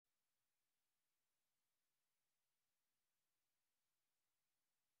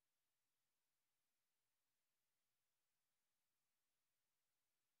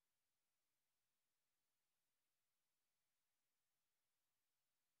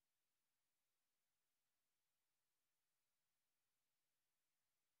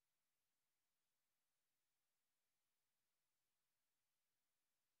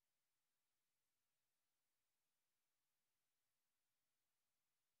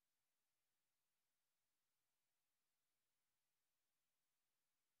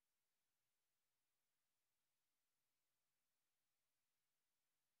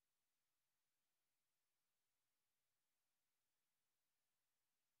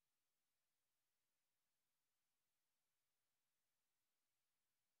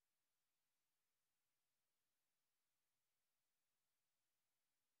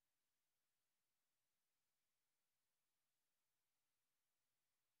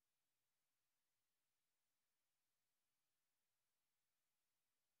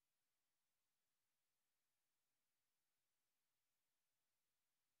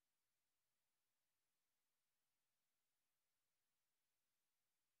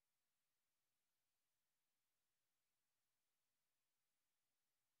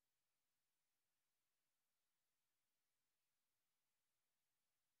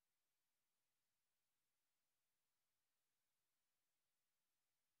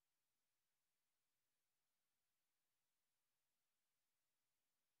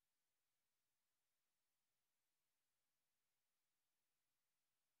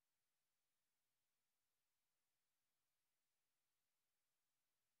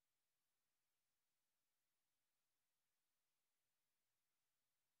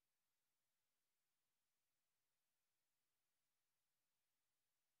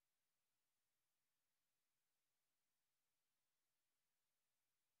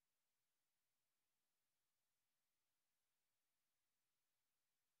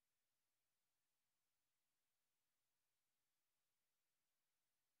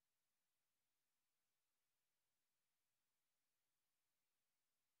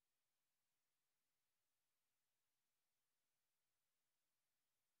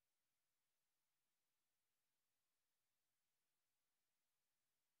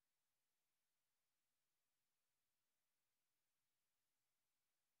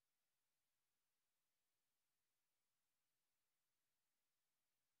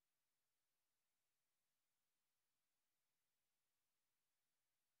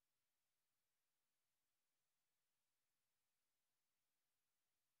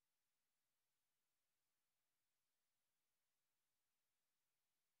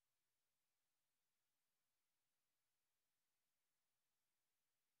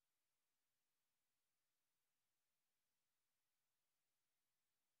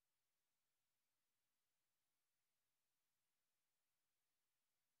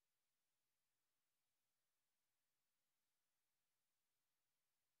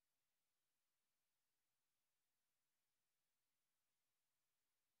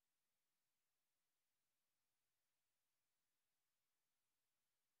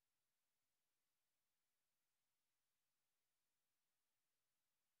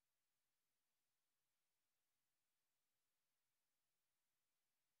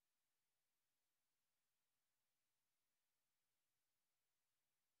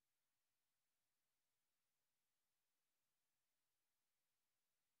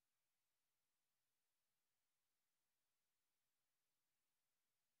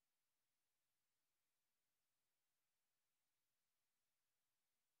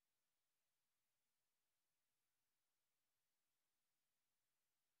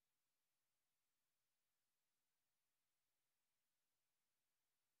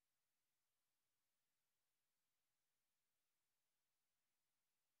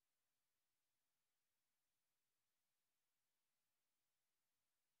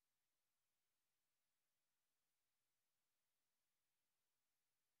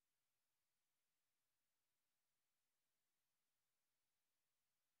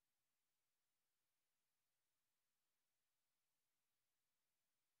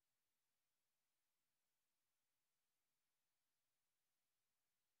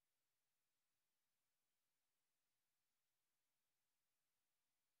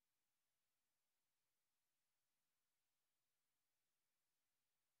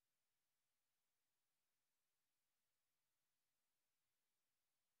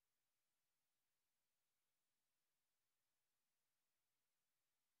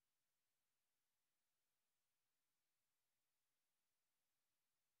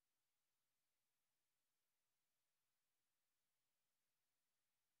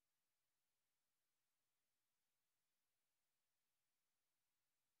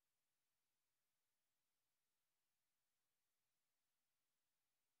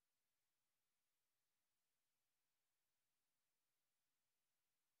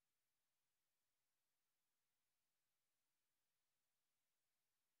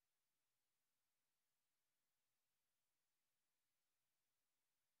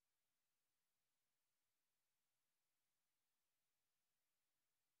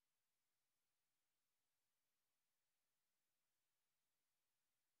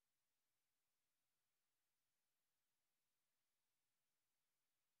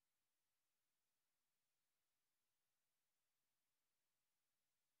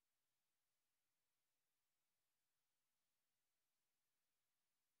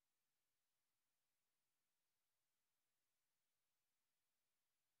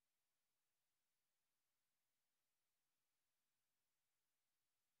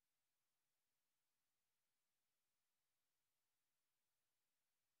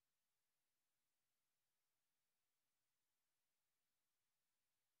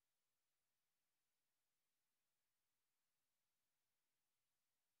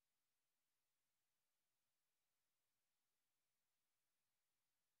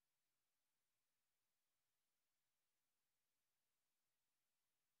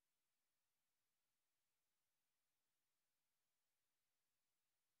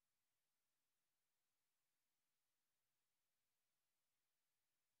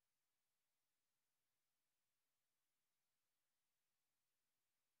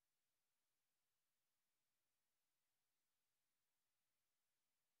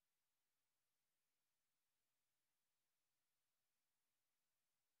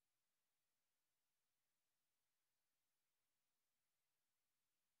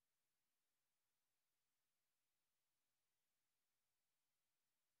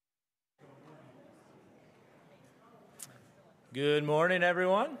Good morning,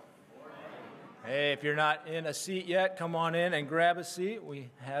 everyone. Hey, if you're not in a seat yet, come on in and grab a seat. We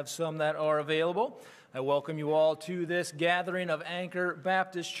have some that are available. I welcome you all to this gathering of Anchor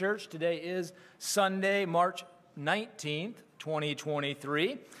Baptist Church. Today is Sunday, March 19th,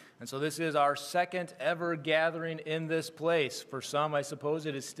 2023. And so this is our second ever gathering in this place. For some, I suppose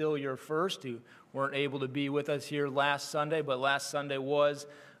it is still your first who weren't able to be with us here last Sunday, but last Sunday was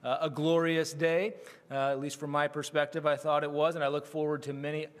a glorious day, at least from my perspective, I thought it was, and I look forward to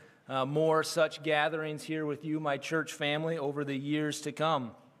many more such gatherings here with you, my church family, over the years to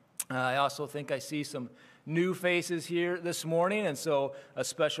come. I also think I see some new faces here this morning, and so a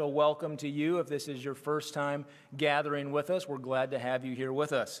special welcome to you. If this is your first time gathering with us, we're glad to have you here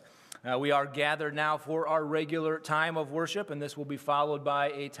with us. We are gathered now for our regular time of worship, and this will be followed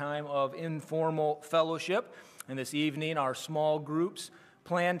by a time of informal fellowship. And this evening, our small groups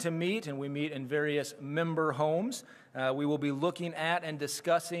plan to meet, and we meet in various member homes. We will be looking at and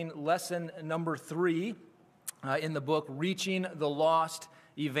discussing lesson number 3 in the book, Reaching the Lost,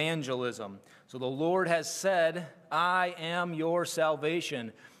 Evangelism. So the Lord has said, I am your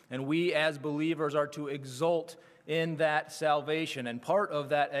salvation, and we as believers are to exult in that salvation. And part of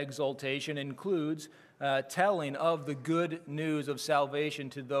that exaltation includes telling of the good news of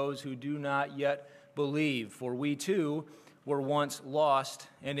salvation to those who do not yet believe. For we too were once lost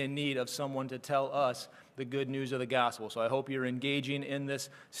and in need of someone to tell us the good news of the gospel. So I hope you're engaging in this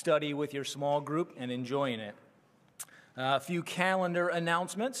study with your small group and enjoying it. A few calendar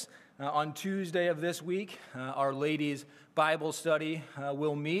announcements. On Tuesday of this week, our ladies' Bible study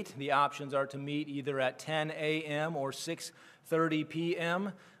will meet. The options are to meet either at 10 a.m. or 6:30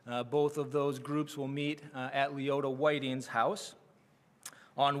 p.m. Both of those groups will meet at Leota Whiting's house.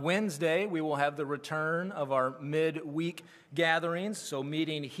 On Wednesday, we will have the return of our midweek gatherings, so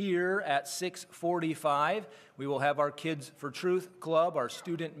meeting here at 6:45. We will have our Kids for Truth Club, our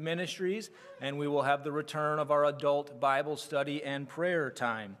student ministries, and we will have the return of our adult Bible study and prayer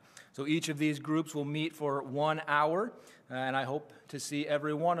time. So each of these groups will meet for 1 hour, and I hope to see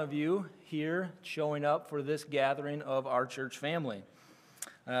every one of you here showing up for this gathering of our church family.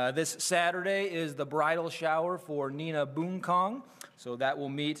 This Saturday is the bridal shower for Nina Boonkong, so that will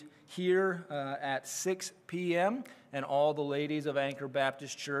meet here at 6 p.m., and all the ladies of Anchor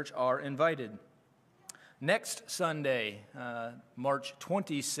Baptist Church are invited. Next Sunday, March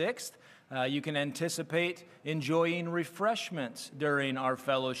 26th, you can anticipate enjoying refreshments during our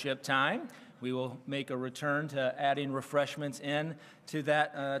fellowship time. We will make a return to adding refreshments in to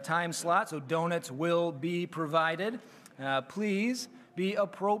that time slot, so donuts will be provided. Please be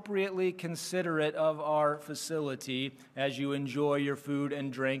appropriately considerate of our facility as you enjoy your food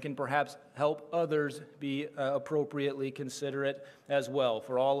and drink, and perhaps help others be appropriately considerate as well.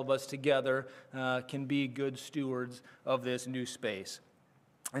 For all of us together can be good stewards of this new space.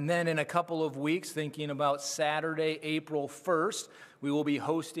 And then in a couple of weeks, thinking about Saturday, April 1st, we will be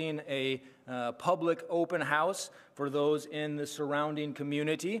hosting a public open house for those in the surrounding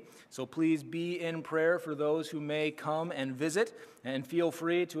community. So please be in prayer for those who may come and visit, and feel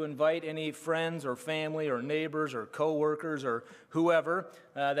free to invite any friends or family or neighbors or coworkers or whoever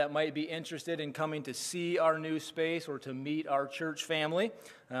that might be interested in coming to see our new space or to meet our church family.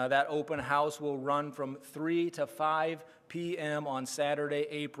 That open house will run from 3 to 5 p.m. on Saturday,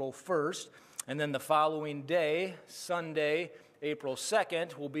 April 1st. And then the following day, Sunday, April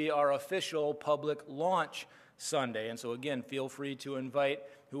 2nd, will be our official public launch Sunday. And so again, feel free to invite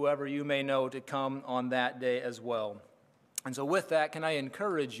whoever you may know to come on that day as well. And so with that, can I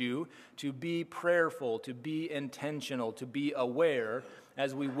encourage you to be prayerful, to be intentional, to be aware,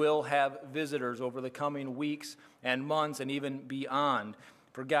 as we will have visitors over the coming weeks and months and even beyond.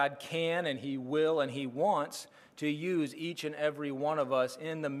 For God can and He will and He wants to use each and every one of us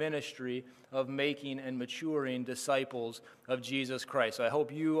in the ministry of making and maturing disciples of Jesus Christ. So I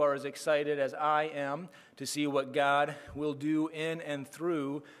hope you are as excited as I am to see what God will do in and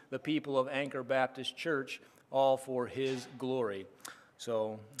through the people of Anchor Baptist Church, all for His glory.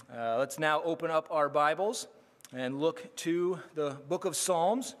 So let's now open up our Bibles and look to the book of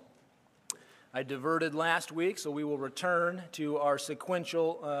Psalms. I diverted last week, so we will return to our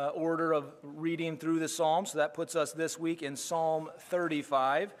sequential order of reading through the Psalms. So that puts us this week in Psalm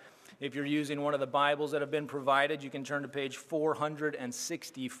 35. If you're using one of the Bibles that have been provided, you can turn to page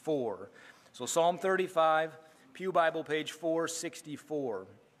 464. So Psalm 35, Pew Bible, page 464.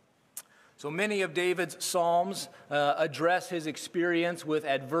 So many of David's Psalms address his experience with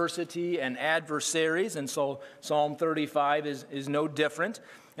adversity and adversaries, and so Psalm 35 is no different.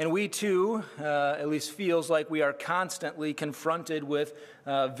 And we too, at least feels like we are constantly confronted with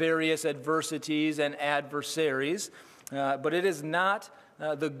various adversities and adversaries. But it is not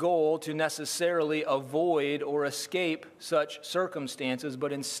the goal to necessarily avoid or escape such circumstances,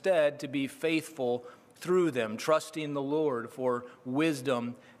 but instead to be faithful through them, trusting the Lord for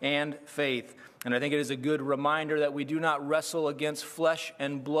wisdom and faith. And I think it is a good reminder that we do not wrestle against flesh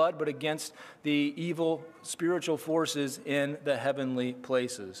and blood, but against the evil spiritual forces in the heavenly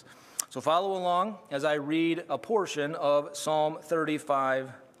places. So follow along as I read a portion of Psalm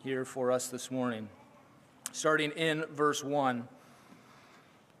 35 here for us this morning. Starting in verse 1.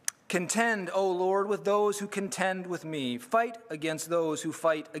 Contend, O Lord, with those who contend with me. Fight against those who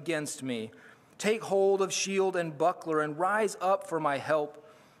fight against me. Take hold of shield and buckler and rise up for my help.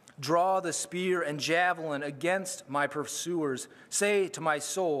 Draw the spear and javelin against my pursuers. Say to my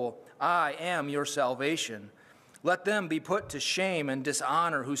soul, I am your salvation. Let them be put to shame and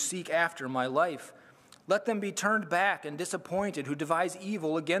dishonor who seek after my life. Let them be turned back and disappointed who devise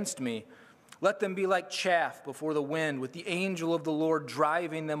evil against me. Let them be like chaff before the wind, with the angel of the Lord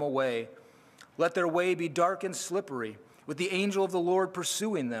driving them away. Let their way be dark and slippery, with the angel of the Lord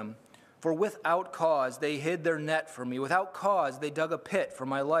pursuing them. For without cause they hid their net for me. Without cause they dug a pit for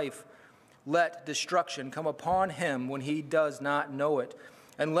my life. Let destruction come upon him when he does not know it.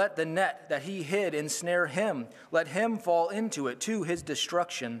 And let the net that he hid ensnare him. Let him fall into it to his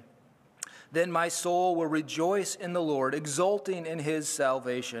destruction. Then my soul will rejoice in the Lord, exulting in his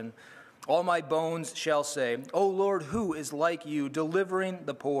salvation. All my bones shall say, O Lord, who is like you, delivering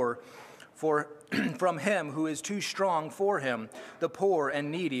the poor from him who is too strong for him, the poor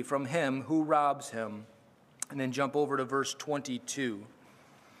and needy from him who robs him. And then jump over to verse 22.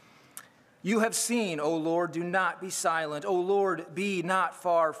 You have seen, O Lord, do not be silent. O Lord, be not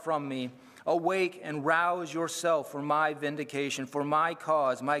far from me. Awake and rouse yourself for my vindication, for my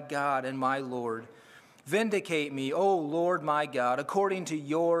cause, my God and my Lord. Vindicate me, O Lord my God, according to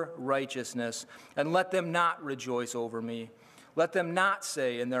your righteousness, and let them not rejoice over me. Let them not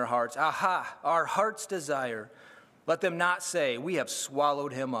say in their hearts, Aha, our heart's desire. Let them not say, We have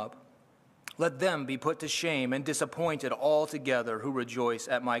swallowed him up. Let them be put to shame and disappointed altogether who rejoice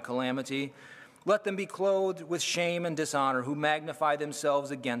at my calamity. Let them be clothed with shame and dishonor who magnify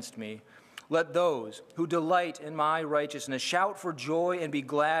themselves against me. Let those who delight in my righteousness shout for joy and be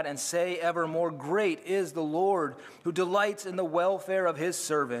glad and say evermore, Great is the Lord who delights in the welfare of his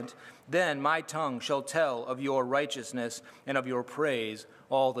servant. Then my tongue shall tell of your righteousness and of your praise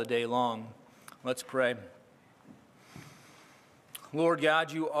all the day long. Let's pray. Lord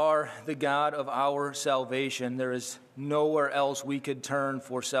God, you are the God of our salvation. There is nowhere else we could turn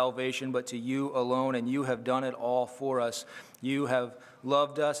for salvation but to you alone, and you have done it all for us. You have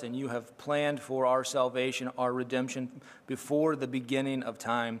loved us, and you have planned for our salvation, our redemption, before the beginning of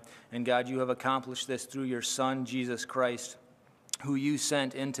time. And God, you have accomplished this through your Son, Jesus Christ, who you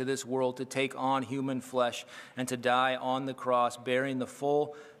sent into this world to take on human flesh and to die on the cross, bearing the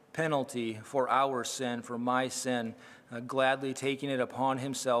full penalty for our sin, for my sin, gladly taking it upon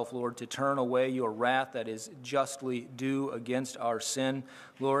himself, Lord, to turn away your wrath that is justly due against our sin,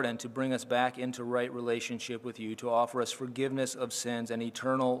 Lord, and to bring us back into right relationship with you, to offer us forgiveness of sins and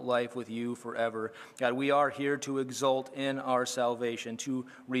eternal life with you forever. God, we are here to exult in our salvation, to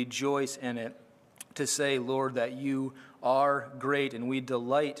rejoice in it, to say, Lord, that you are great and we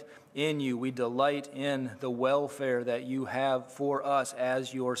delight in you. We delight in the welfare that you have for us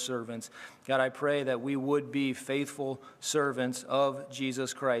as your servants. God, I pray that we would be faithful servants of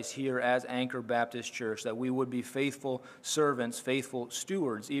Jesus Christ here as Anchor Baptist Church, that we would be faithful servants, faithful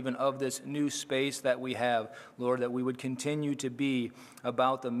stewards even of this new space that we have, Lord, that we would continue to be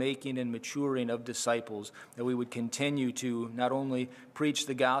about the making and maturing of disciples, that we would continue to not only preach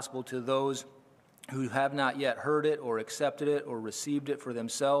the gospel to those who have not yet heard it or accepted it or received it for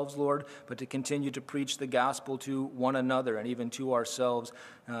themselves, Lord, but to continue to preach the gospel to one another and even to ourselves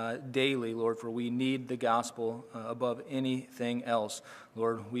daily, Lord, for we need the gospel above anything else.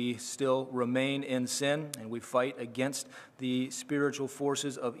 Lord, we still remain in sin and we fight against the spiritual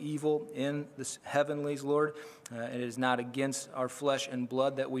forces of evil in the heavenlies, Lord. It is not against our flesh and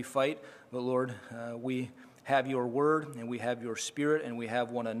blood that we fight, but Lord, we have your word, and we have your spirit, and we have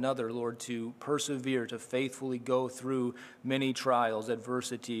one another, Lord, to persevere, to faithfully go through many trials,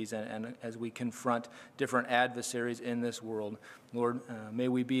 adversities, and as we confront different adversaries in this world. Lord, may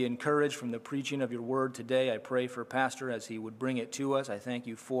we be encouraged from the preaching of your word today. I pray for Pastor as he would bring it to us. I thank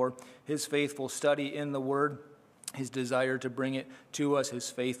you for his faithful study in the word, his desire to bring it to us, his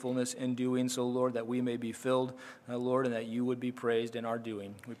faithfulness in doing so, Lord, that we may be filled, Lord, and that you would be praised in our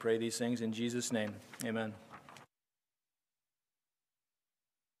doing. We pray these things in Jesus' name. Amen.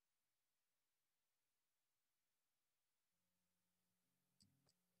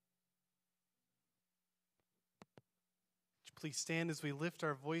 Please stand as we lift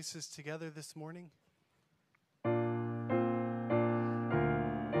our voices together this morning.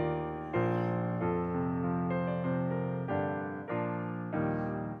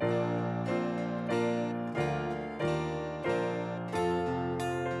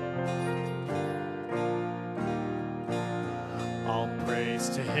 All praise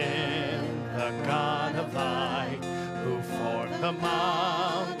to him, the God of light, who formed the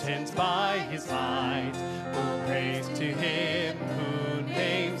mountains by his might. All praise to him who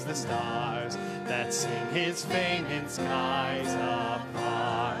names the stars that sing his fame in skies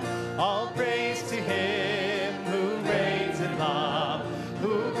afar. All praise to him who reigns in love,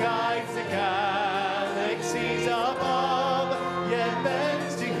 who guides the galaxies above, yet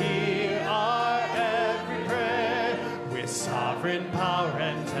bends to hear our every prayer with sovereign power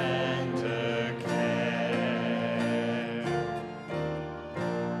and tender care.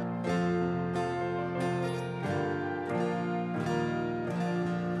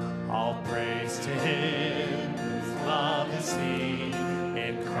 All praise to him whose love is seen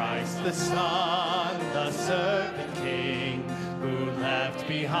in Christ the Son, the servant King, who left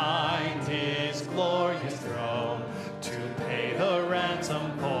behind his glorious throne to pay the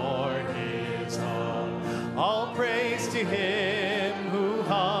ransom for his own. All praise to him who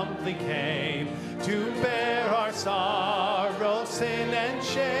humbly came to bear our sorrow, sin, and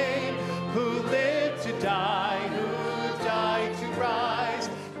shame, who lived to die, who died to rise,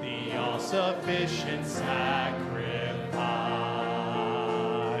 the all-sufficient sacrifice.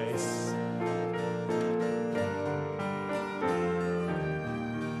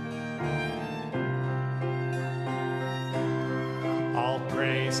 All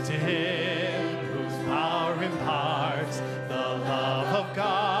praise to him whose power imparts the love of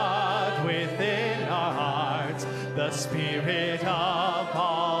God within our hearts, the spirit of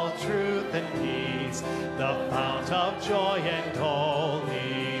all truth and peace, the fount of joy and holiness.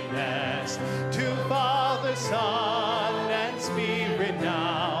 To Father, Son, and Spirit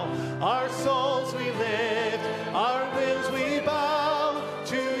now, our souls we lift, our wills we bow,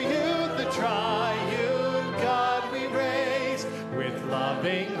 to you the triune God we raise, with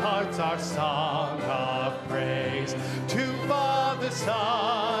loving hearts our song of praise. To Father,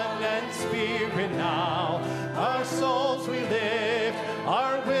 Son, and Spirit now, our souls we lift,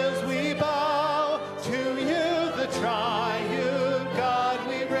 our wills we bow, to you the triune God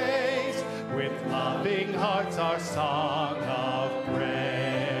we raise, with loving hearts our song of praise.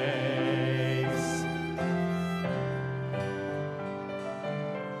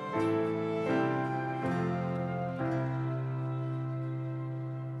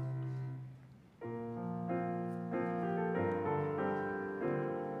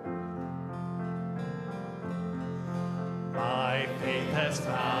 My faith has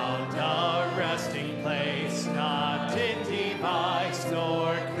found a resting place, not in device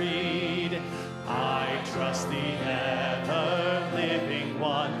nor creed. I trust the ever-living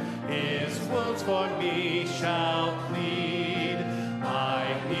one, his wounds for me shall plead.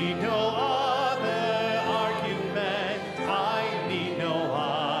 I need no other argument, I need no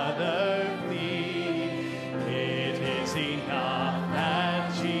other plea. It is enough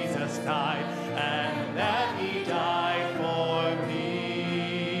that Jesus died, and that he died for me.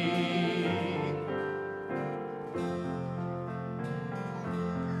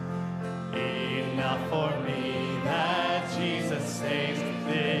 Enough for me that Jesus saves,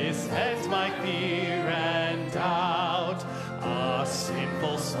 this ends my fear and doubt. A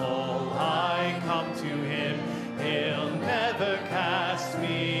sinful soul, I come to him, he'll never cast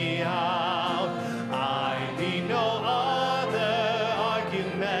me out. I need no other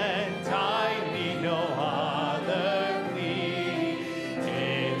argument, I need no other plea.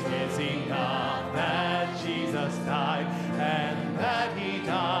 It is enough that Jesus died, and that he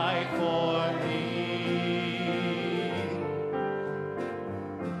died for me.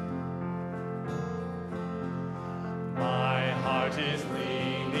 My heart is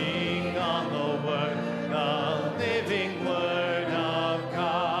leaning on the word, the living word of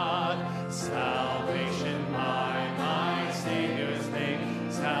God. Salvation by my Savior's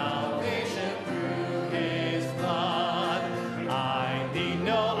name, salvation through his blood. I need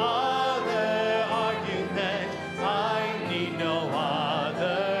no other argument, I need no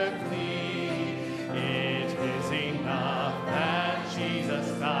other plea. It is enough that Jesus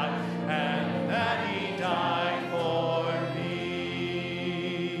died, and that he died for me.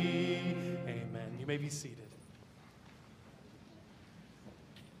 Amen. You may be seated.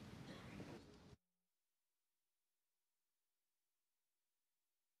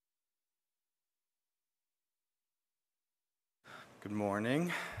 Good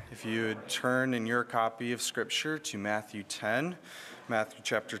morning. If you would turn in your copy of Scripture to Matthew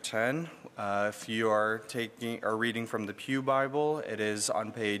chapter 10. If you are reading from the Pew Bible, it is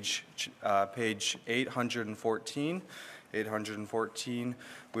on page 814. 814.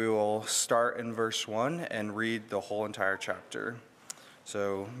 We will start in verse 1 and read the whole entire chapter.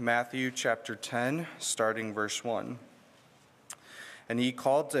 So Matthew chapter 10, starting verse 1. And he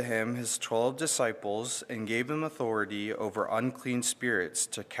called to him his 12 disciples and gave them authority over unclean spirits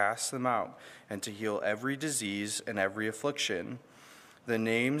to cast them out and to heal every disease and every affliction. The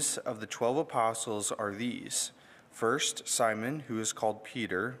names of the 12 apostles are these: first, Simon, who is called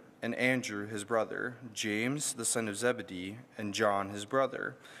Peter, and Andrew his brother, James the son of Zebedee, and John his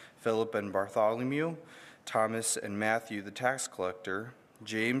brother, Philip and Bartholomew, Thomas and Matthew the tax collector,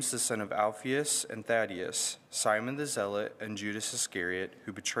 James the son of Alphaeus and Thaddeus, Simon the Zealot, and Judas Iscariot,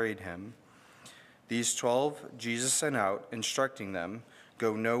 who betrayed him. These 12 Jesus sent out, instructing them,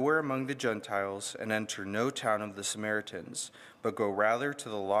 "Go nowhere among the Gentiles, and enter no town of the Samaritans, but go rather to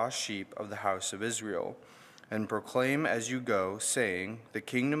the lost sheep of the house of Israel. And proclaim as you go, saying, The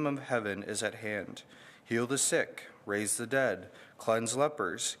kingdom of heaven is at hand. Heal the sick, raise the dead, cleanse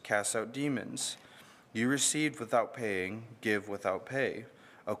lepers, cast out demons. You received without paying, give without pay.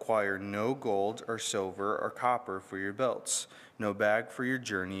 Acquire no gold or silver or copper for your belts, no bag for your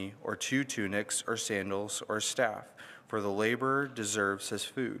journey, or 2 tunics or sandals or staff, for the laborer deserves his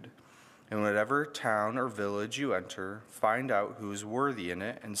food. In whatever town or village you enter, find out who is worthy in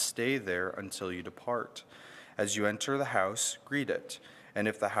it and stay there until you depart. As you enter the house, greet it, and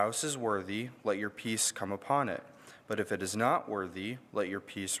if the house is worthy, let your peace come upon it. But if it is not worthy, let your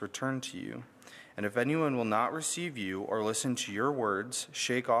peace return to you. And if anyone will not receive you or listen to your words,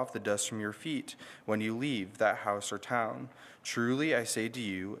 shake off the dust from your feet when you leave that house or town. Truly, I say to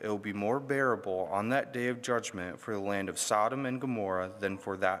you, it will be more bearable on that day of judgment for the land of Sodom and Gomorrah than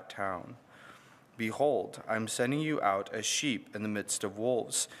for that town. Behold, I am sending you out as sheep in the midst of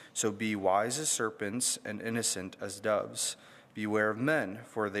wolves, so be wise as serpents and innocent as doves. Beware of men,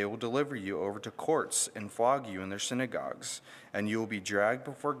 for they will deliver you over to courts and flog you in their synagogues, and you will be dragged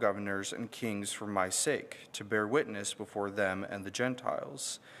before governors and kings for my sake, to bear witness before them and the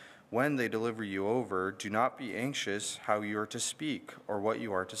Gentiles. When they deliver you over, do not be anxious how you are to speak or what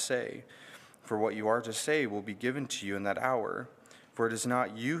you are to say, for what you are to say will be given to you in that hour. For it is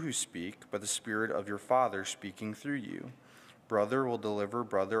not you who speak, but the Spirit of your Father speaking through you. Brother will deliver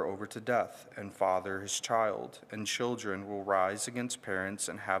brother over to death, and father his child, and children will rise against parents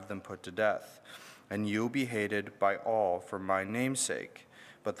and have them put to death. And you will be hated by all for my name's sake,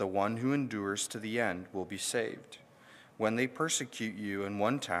 but the one who endures to the end will be saved. When they persecute you in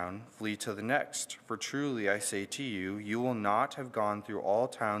one town, flee to the next, for truly I say to you, you will not have gone through all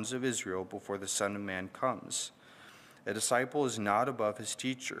towns of Israel before the Son of Man comes. A disciple is not above his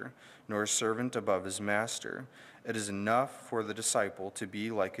teacher, nor a servant above his master. It is enough for the disciple to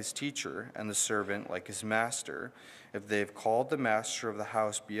be like his teacher, and the servant like his master. If they have called the master of the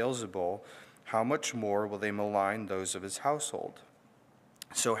house Beelzebul, how much more will they malign those of his household?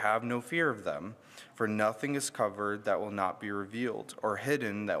 So have no fear of them, for nothing is covered that will not be revealed, or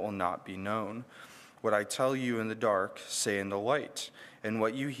hidden that will not be known. What I tell you in the dark, say in the light, and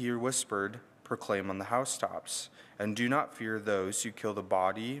what you hear whispered, proclaim on the housetops. And do not fear those who kill the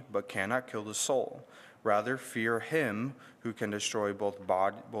body, but cannot kill the soul. Rather, fear him who can destroy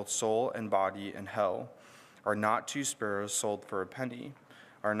both soul and body in hell. Are not 2 sparrows sold for a penny?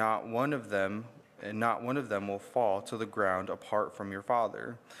 Are not one of them will fall to the ground apart from your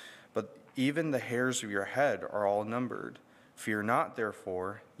Father? But even the hairs of your head are all numbered. Fear not,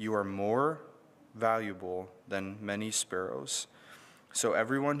 therefore, you are more valuable than many sparrows. So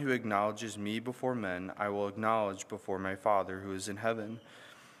everyone who acknowledges me before men, I will acknowledge before my Father who is in heaven.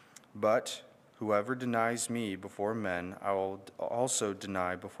 But whoever denies me before men, I will also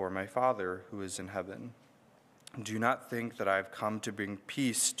deny before my Father who is in heaven. Do not think that I have come to bring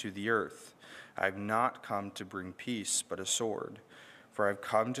peace to the earth. I have not come to bring peace, but a sword. For I have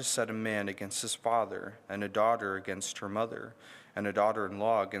come to set a man against his father, and a daughter against her mother, and a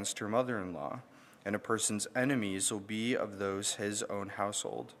daughter-in-law against her mother-in-law. And a person's enemies will be of those his own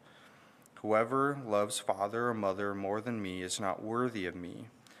household. Whoever loves father or mother more than me is not worthy of me,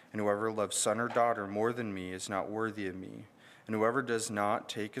 and whoever loves son or daughter more than me is not worthy of me, and whoever does not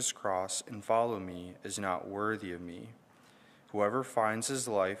take his cross and follow me is not worthy of me. Whoever finds his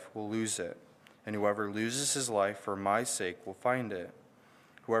life will lose it, and whoever loses his life for my sake will find it.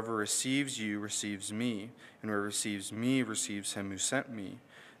 Whoever receives you receives me, and whoever receives me receives him who sent me.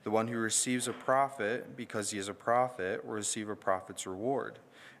 The one who receives a prophet because he is a prophet will receive a prophet's reward,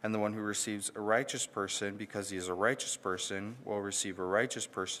 And the one who receives a righteous person because he is a righteous person will receive a righteous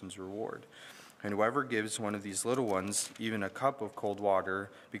person's reward. And whoever gives one of these little ones even a cup of cold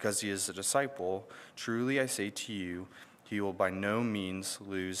water because he is a disciple, truly I say to you, he will by no means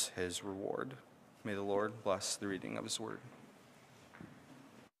lose his reward. May the Lord bless the reading of his word.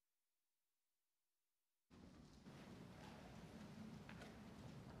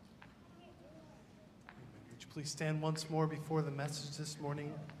 Would you please stand once more before the message this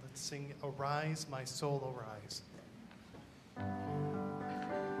morning? Let's sing, Arise, My Soul, Arise.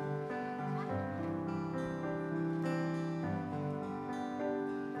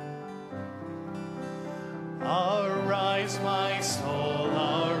 Arise, my soul,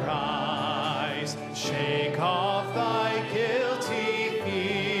 arise, shake off thy guilty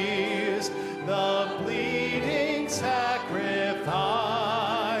fears, the bleeding sacrifice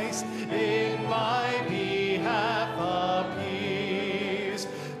in my behalf appears.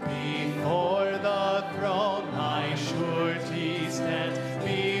 Before the throne my surety stands,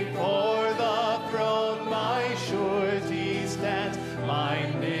 before the throne my surety stands, my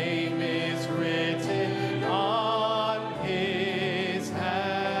name is written on his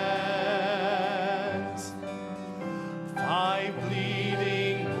hands. 5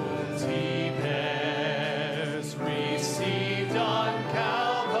 bleeding wounds he bears, received on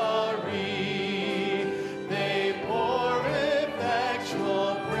Calvary. They bore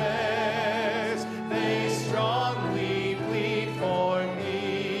effectual prayers, they strongly plead for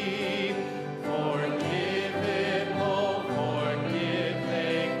me. Forgive him, oh forgive,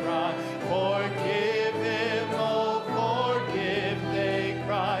 they cry. Forgive him, oh forgive, they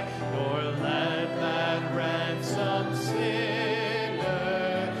cry. Nor let that ransom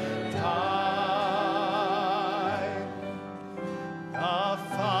sinner die. The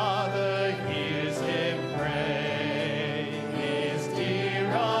Father hears him pray, his dear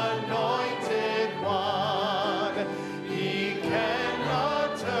anointed one. He cannot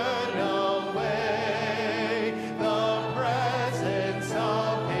turn away the presence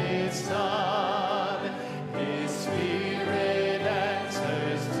of his Son. His Spirit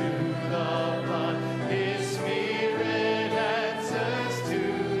answers to the blood. His Spirit answers to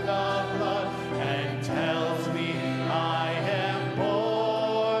the blood and tells me I am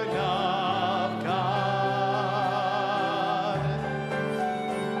born of God.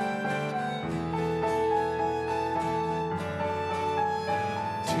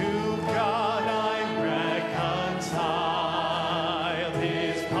 To God I'm reconciled,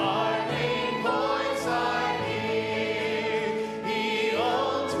 his pardoning voice I hear. He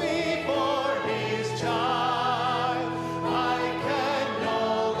owns me for his child, I can no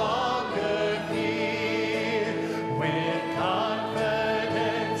longer fear. With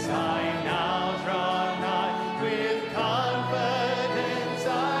confidence I now draw nigh, with confidence I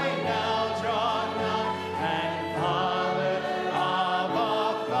now draw nigh, and Father of a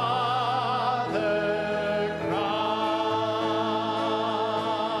Father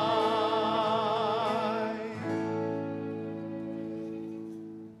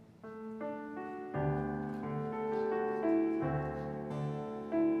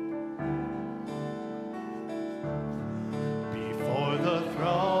Before the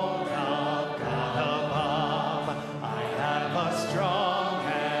throne of God above, I have a strong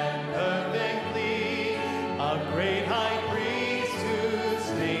and perfect plea, a great high priest whose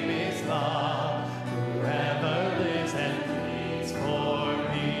name is love, whoever lives and pleads for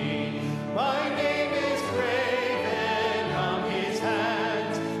me. My name is graven on his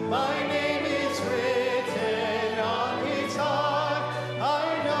hands, my name is written on his heart.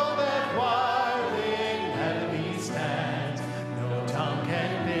 I know that while in heaven he stands, no tongue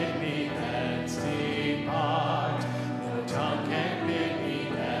can bid me thence depart. No tongue can bid me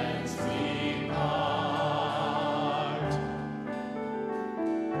thence depart.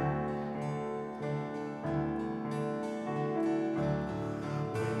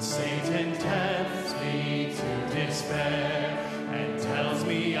 When Satan tempts me to despair and tells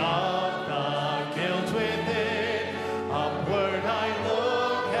me of the guilt within, upward I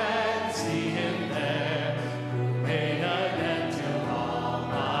look and see him there, who made an end to all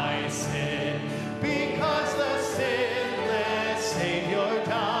my sin. Because the sinless Savior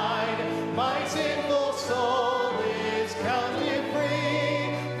died, my sinful soul is counted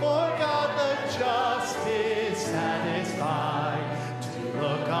free. For God the just is satisfied to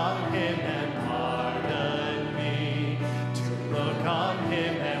look on him and pardon me, to look on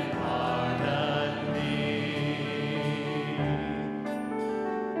him and pardon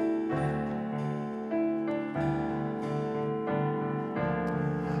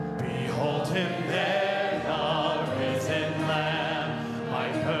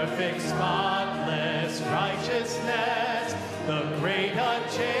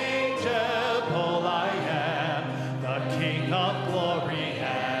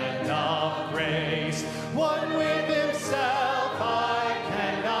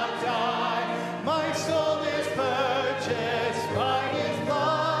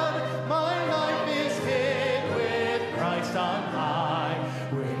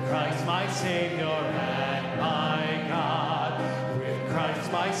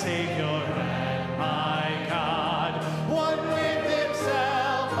Savior and my God. One with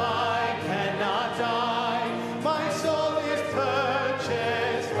himself, I cannot die. My soul is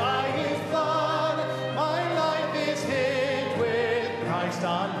purchased by his blood. My life is hid with Christ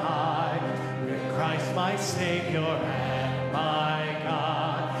on high. With Christ my Savior and my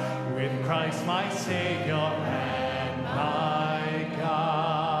God. With Christ my Savior and my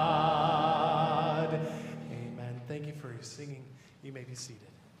God. Amen. Thank you for your singing. You may be seated.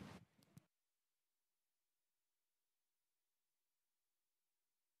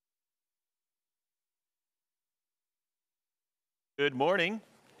 Good morning.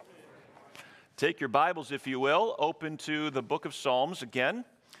 Take your Bibles, if you will, open to the book of Psalms again.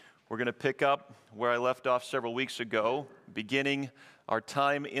 We're going to pick up where I left off several weeks ago, beginning our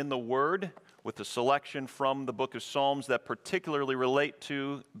time in the Word with a selection from the book of Psalms that particularly relate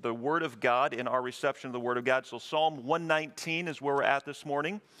to the Word of God in our reception of the Word of God. So Psalm 119 is where we're at this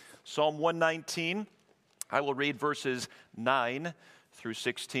morning. Psalm 119, I will read verses 9 through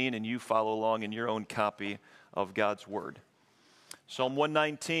 16, and you follow along in your own copy of God's Word. Psalm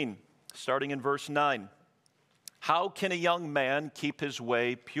 119, starting in verse 9. How can a young man keep his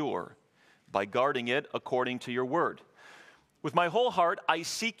way pure? By guarding it according to your word. With my whole heart I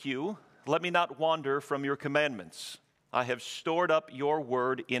seek you. Let me not wander from your commandments. I have stored up your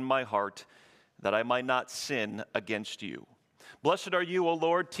word in my heart, that I might not sin against you. Blessed are you, O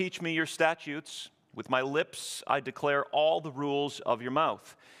Lord. Teach me your statutes. With my lips I declare all the rules of your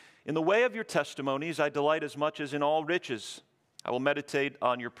mouth. In the way of your testimonies I delight as much as in all riches. I will meditate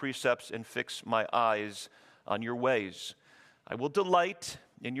on your precepts and fix my eyes on your ways. I will delight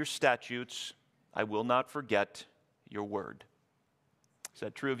in your statutes. I will not forget your word. Is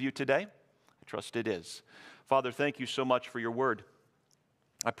that true of you today? I trust it is. Father, thank you so much for your word.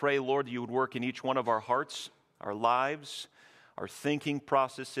 I pray, Lord, you would work in each one of our hearts, our lives, our thinking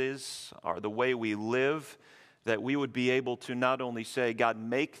processes, the way we live, that we would be able to not only say, God,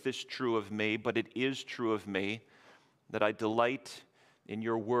 make this true of me, but it is true of me, that I delight in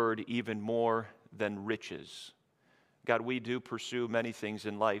your word even more than riches. God, we do pursue many things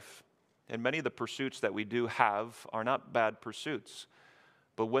in life, and many of the pursuits that we do have are not bad pursuits.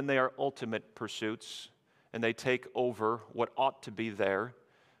 But when they are ultimate pursuits and they take over what ought to be there,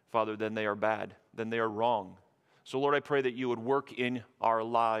 Father, then they are bad, then they are wrong. So Lord, I pray that you would work in our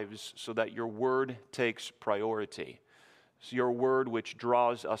lives so that your word takes priority. So your word which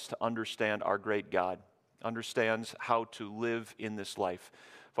draws us to understand our great God, understands how to live in this life.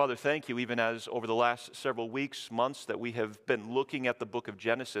 Father, thank you, even as over the last several weeks, months, that we have been looking at the book of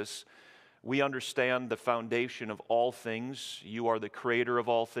Genesis. We understand the foundation of all things. You are the creator of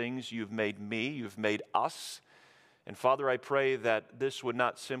all things. You've made me. You've made us. And Father, I pray that this would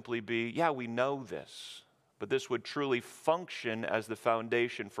not simply be, yeah, we know this, but this would truly function as the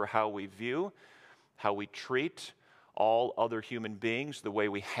foundation for how we view, how we treat all other human beings, the way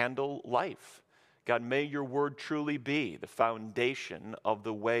we handle life. God, may your word truly be the foundation of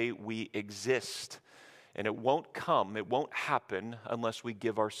the way we exist. And it won't happen unless we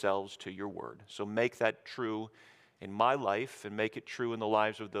give ourselves to your word. So make that true in my life and make it true in the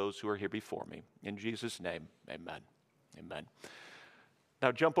lives of those who are here before me. In Jesus' name, amen. Amen.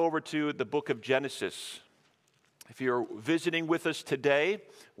 Now jump over to the book of Genesis. If you're visiting with us today,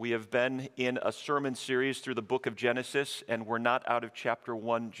 we have been in a sermon series through the book of Genesis, and we're not out of chapter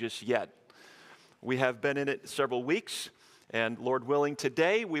 1 just yet. We have been in it several weeks, and Lord willing,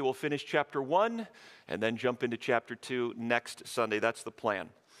 today we will finish chapter 1 and then jump into chapter 2 next Sunday. That's the plan.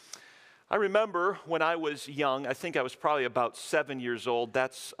 I remember when I was young, I think I was probably about 7 years old.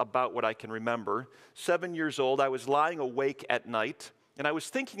 That's about what I can remember. 7 years old, I was lying awake at night, and I was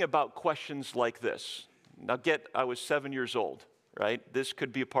thinking about questions like this. Now I was 7 years old, right? This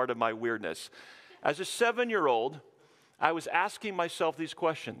could be a part of my weirdness. As a 7-year-old, I was asking myself these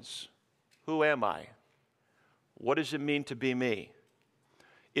questions. Who am I? What does it mean to be me?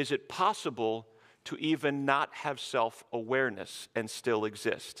 Is it possible to even not have self-awareness and still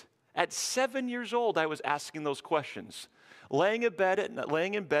exist? At 7 years old, I was asking those questions, laying in bed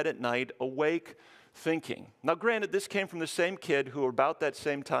at night, awake, thinking. Now, granted, this came from the same kid who, about that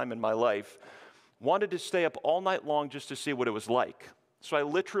same time in my life, wanted to stay up all night long just to see what it was like. So I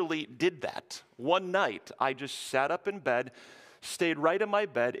literally did that. One night, I just sat up in bed, stayed right in my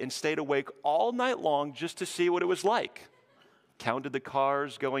bed, and stayed awake all night long just to see what it was like. Counted the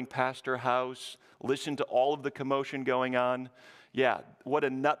cars going past her house, listened to all of the commotion going on. Yeah, what a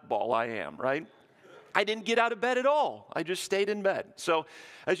nutball I am, right? I didn't get out of bed at all. I just stayed in bed. So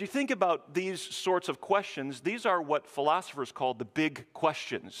as you think about these sorts of questions, these are what philosophers call the big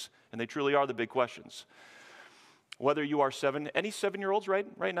questions, and they truly are the big questions. Whether you are any 7-year-olds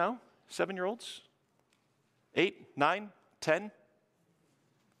right now? 7-year-olds? 8, 9, 10,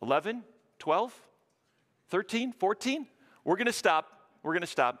 11, 12, 13, 14? We're going to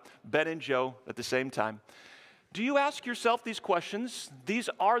stop. Ben and Joe at the same time. Do you ask yourself these questions? These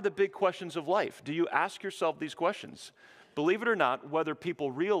are the big questions of life. Do you ask yourself these questions? Believe it or not, whether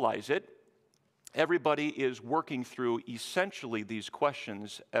people realize it, everybody is working through essentially these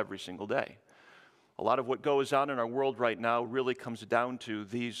questions every single day. A lot of what goes on in our world right now really comes down to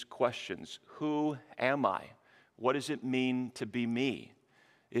these questions. Who am I? What does it mean to be me?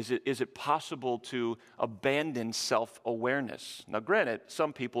 Is it possible to abandon self-awareness? Now, granted,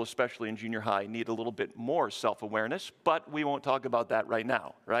 some people, especially in junior high, need a little bit more self-awareness, but we won't talk about that right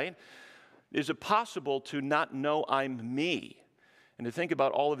now, right? Is it possible to not know I'm me? And to think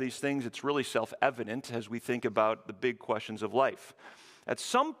about all of these things, it's really self-evident as we think about the big questions of life. At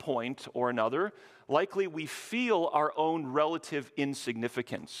some point or another, likely we feel our own relative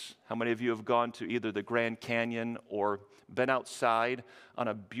insignificance. How many of you have gone to either the Grand Canyon or been outside on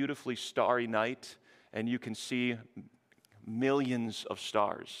a beautifully starry night and you can see millions of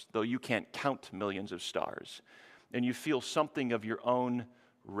stars, though you can't count millions of stars, and you feel something of your own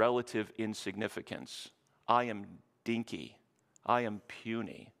relative insignificance? I am dinky. I am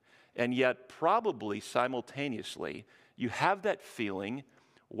puny. And yet, probably simultaneously, you have that feeling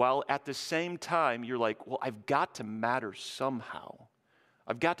while at the same time you're like, well, I've got to matter somehow.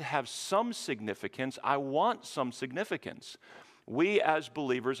 I've got to have some significance. I want some significance. We as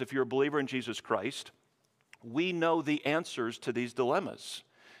believers, if you're a believer in Jesus Christ, we know the answers to these dilemmas.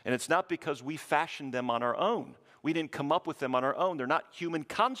 And it's not because we fashioned them on our own. We didn't come up with them on our own. They're not human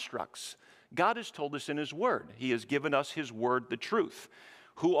constructs. God has told us in His Word. He has given us His Word, the truth.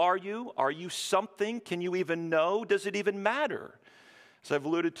 Who are you? Are you something? Can you even know? Does it even matter? As I've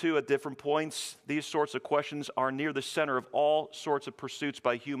alluded to at different points, these sorts of questions are near the center of all sorts of pursuits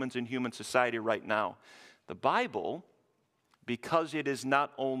by humans in human society right now. The Bible, because it is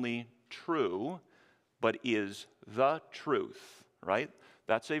not only true, but is the truth, right?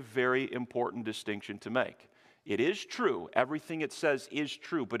 That's a very important distinction to make. It is true. Everything it says is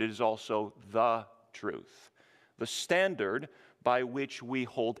true, but it is also the truth. The standard by which we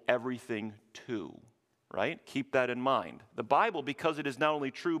hold everything to, right? Keep that in mind. The Bible, because it is not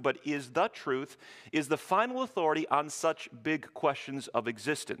only true, but is the truth, is the final authority on such big questions of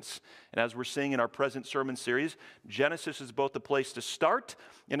existence. And as we're seeing in our present sermon series, Genesis is both the place to start,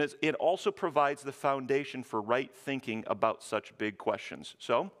 and it also provides the foundation for right thinking about such big questions.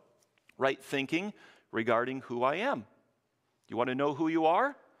 So, right thinking regarding who I am. You want to know who you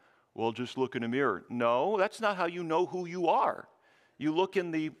are? Well, just look in a mirror. No, that's not how you know who you are. You look in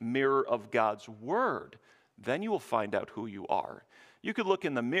the mirror of God's Word. Then you will find out who you are. You could look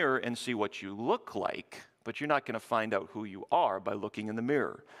in the mirror and see what you look like, but you're not going to find out who you are by looking in the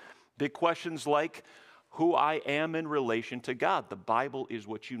mirror. Big questions like who I am in relation to God. The Bible is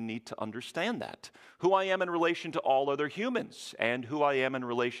what you need to understand that. Who I am in relation to all other humans, and who I am in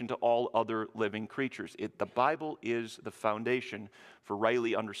relation to all other living creatures. The Bible is the foundation for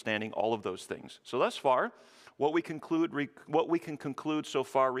rightly understanding all of those things. So thus far, what we can conclude so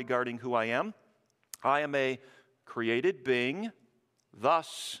far regarding who I am a created being,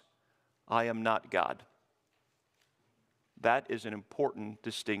 thus I am not God. That is an important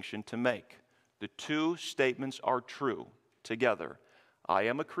distinction to make. The two statements are true together. I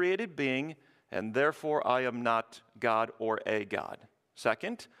am a created being, and therefore I am not God or a God.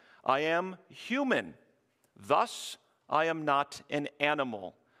 Second, I am human. Thus, I am not an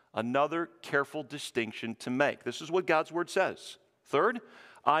animal. Another careful distinction to make. This is what God's Word says. Third,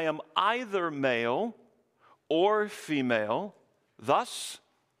 I am either male or female. Thus,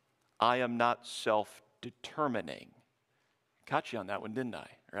 I am not self-determining. Caught you on that one, didn't I?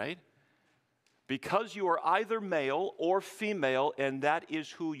 Right? Because you are either male or female, and that is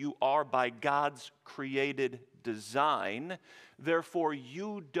who you are by God's created design, therefore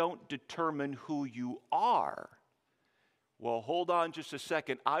you don't determine who you are. Well, hold on just a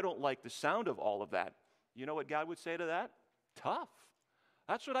second. I don't like the sound of all of that. You know what God would say to that? Tough.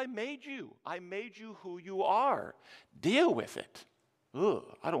 That's what I made you. I made you who you are. Deal with it. Ugh,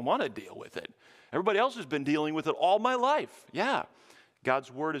 I don't want to deal with it. Everybody else has been dealing with it all my life. Yeah.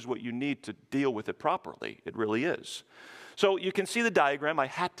 God's Word is what you need to deal with it properly. It really is. So you can see the diagram. I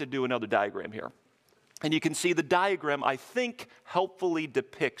had to do another diagram here. And you can see the diagram, I think, helpfully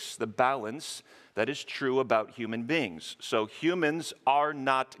depicts the balance that is true about human beings. So humans are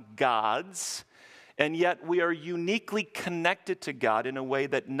not gods, and yet we are uniquely connected to God in a way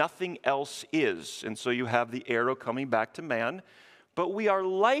that nothing else is. And so you have the arrow coming back to man. but we are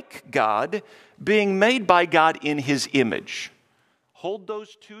like God, being made by God in his image. Hold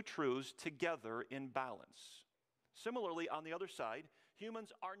those two truths together in balance. Similarly, on the other side,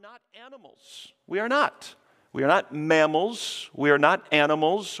 humans are not animals. We are not. We are not mammals. We are not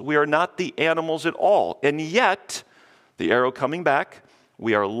animals. We are not the animals at all. And yet, the arrow coming back,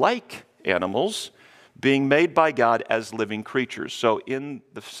 we are like animals, being made by God as living creatures. So in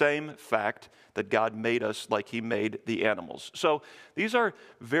the same fact that God made us like he made the animals. So these are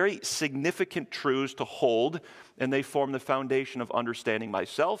very significant truths to hold, and they form the foundation of understanding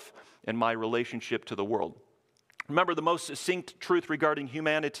myself and my relationship to the world. Remember, the most succinct truth regarding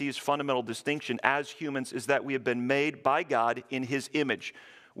humanity's fundamental distinction as humans is that we have been made by God in his image.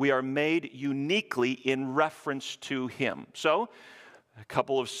 We are made uniquely in reference to him. So, a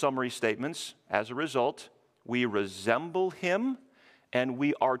couple of summary statements. As a result, we resemble him and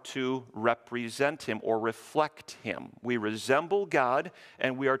we are to represent him or reflect him. We resemble God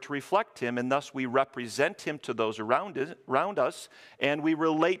and we are to reflect him, and thus we represent him to those around us, and we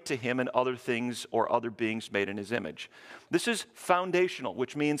relate to him and other things or other beings made in his image. This is foundational,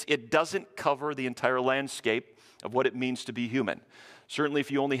 which means it doesn't cover the entire landscape of what it means to be human. Certainly,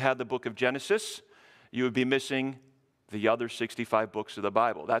 if you only had the book of Genesis, you would be missing the other 65 books of the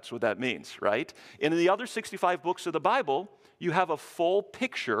Bible. That's what that means, right? And in the other 65 books of the Bible, you have a full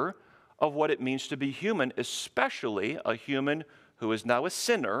picture of what it means to be human, especially a human who is now a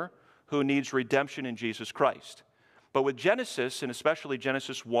sinner who needs redemption in Jesus Christ. But with Genesis, and especially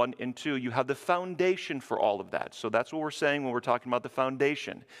Genesis 1 and 2, you have the foundation for all of that. So that's what we're saying when we're talking about the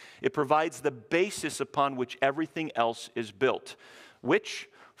foundation. It provides the basis upon which everything else is built, which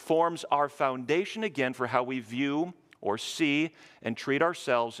forms our foundation again for how we view or see and treat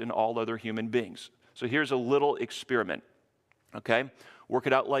ourselves and all other human beings. So here's a little experiment, okay? Work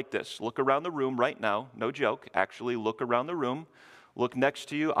it out like this. Look around the room right now. No joke. Actually, look around the room. Look next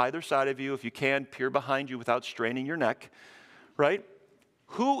to you, either side of you. If you can, peer behind you without straining your neck, right?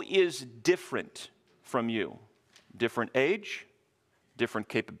 Who is different from you? Different age, different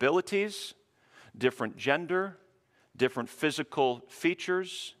capabilities, different gender, different physical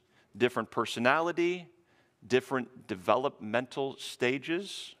features, different personality, different developmental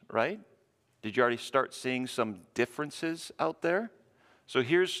stages, right? Did you already start seeing some differences out there? So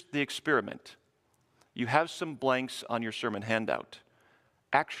here's the experiment. You have some blanks on your sermon handout.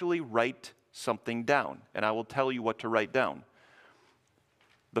 Actually write something down, and I will tell you what to write down.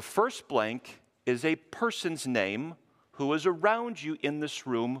 The first blank is a person's name who is around you in this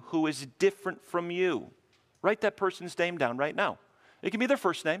room who is different from you. Write that person's name down right now. It can be their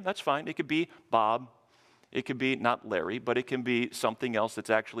first name, that's fine. It could be Bob. It could be not Larry, but it can be something else that's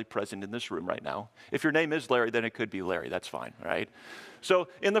actually present in this room right now. If your name is Larry, then it could be Larry. That's fine, right? So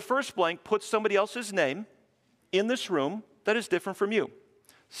in the first blank, put somebody else's name in this room that is different from you.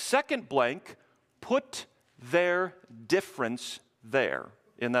 Second blank, put their difference there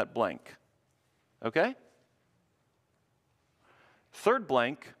in that blank. Okay? Third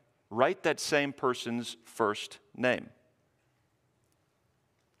blank, write that same person's first name.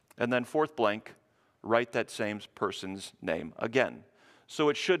 And then fourth blank, write that same person's name again. So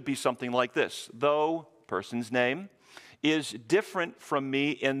it should be something like this. Though person's name is different from me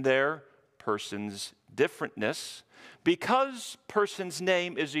in their person's differentness, because person's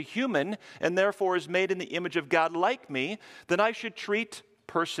name is a human and therefore is made in the image of God like me, then I should treat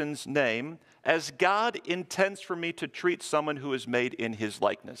person's name as God intends for me to treat someone who is made in his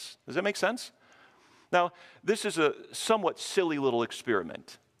likeness. Does that make sense? Now, this is a somewhat silly little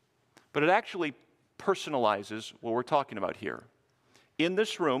experiment, but it actually personalizes what we're talking about here. In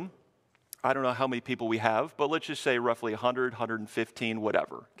this room, I don't know how many people we have, but let's just say roughly 100, 115,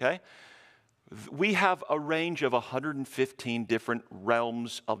 whatever, okay? We have a range of 115 different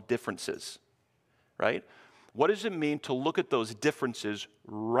realms of differences, right? What does it mean to look at those differences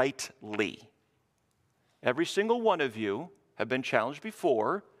rightly? Every single one of you have been challenged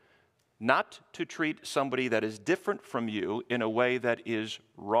before not to treat somebody that is different from you in a way that is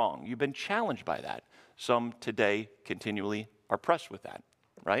wrong. You've been challenged by that. Some today continually are pressed with that,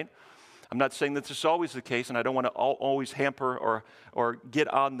 right? I'm not saying that this is always the case, and I don't want to always hamper or get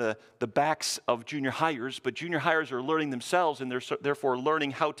on the backs of junior hires, but junior hires are learning themselves, and they're therefore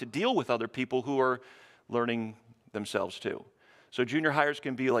learning how to deal with other people who are learning themselves too. So junior hires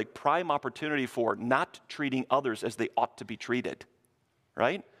can be like prime opportunity for not treating others as they ought to be treated,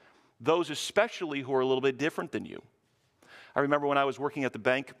 right? Those especially who are a little bit different than you. I remember when I was working at the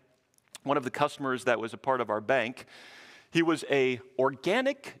bank, one of the customers that was a part of our bank, he was an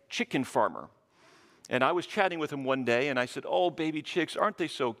organic chicken farmer. And I was chatting with him one day, and I said, "Oh, baby chicks, aren't they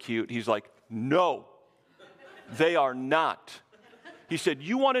so cute?" He's like, "No, they are not." He said,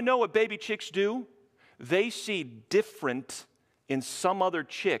 you want to know what baby chicks do? They see different in some other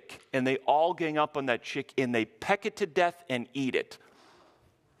chick, and they all gang up on that chick, and they peck it to death and eat it.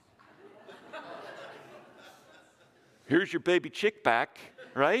 Here's your baby chick back,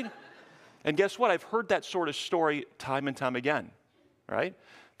 right? And guess what? I've heard that sort of story time and time again, right?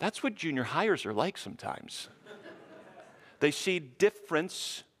 That's what junior hires are like sometimes. They see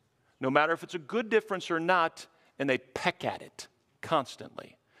difference, no matter if it's a good difference or not, and they peck at it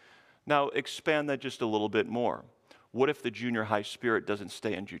constantly. Now, expand that just a little bit more. What if the junior high spirit doesn't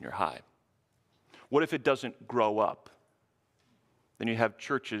stay in junior high? What if it doesn't grow up? Then you have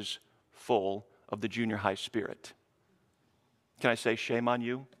churches full of the junior high spirit. Can I say shame on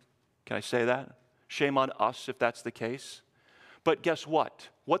you? Can I say that? Shame on us if that's the case. But guess what?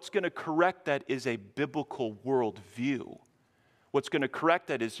 What's going to correct that is a biblical worldview. What's going to correct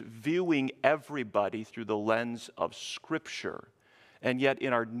that is viewing everybody through the lens of Scripture. And yet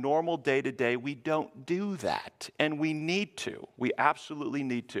in our normal day-to-day, we don't do that. And we need to. We absolutely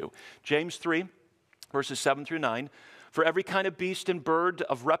need to. James 3, verses 7 through 9. For every kind of beast and bird,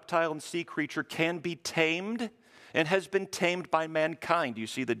 of reptile and sea creature can be tamed and has been tamed by mankind. You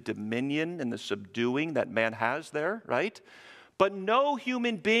see the dominion and the subduing that man has there, right? But no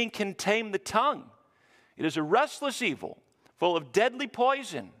human being can tame the tongue. It is a restless evil, full of deadly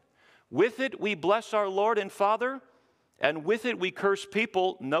poison. With it we bless our Lord and Father, and with it we curse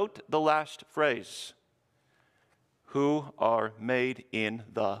people, note the last phrase, who are made in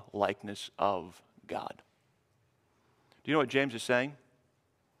the likeness of God. Do you know what James is saying?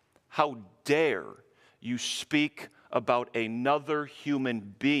 How dare you speak about another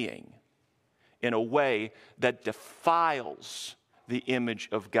human being in a way that defiles the image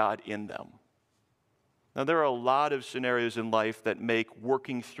of God in them. Now, there are a lot of scenarios in life that make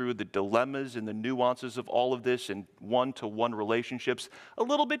working through the dilemmas and the nuances of all of this in one-to-one relationships a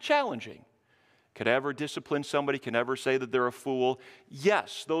little bit challenging. Could I ever discipline somebody? Can I ever say that they're a fool?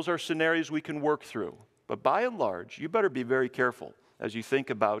 Yes, those are scenarios we can work through. But by and large, you better be very careful as you think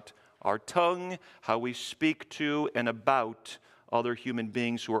about our tongue, how we speak to and about other human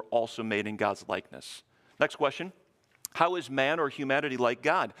beings who are also made in God's likeness. Next question. How is man or humanity like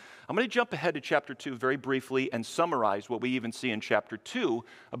God? I'm going to jump ahead to chapter 2 very briefly and summarize what we even see in chapter 2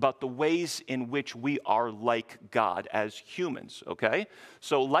 about the ways in which we are like God as humans, okay?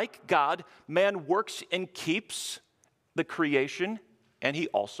 So like God, man works and keeps the creation, and he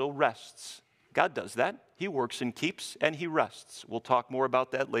also rests. God does that. He works and keeps, and he rests. We'll talk more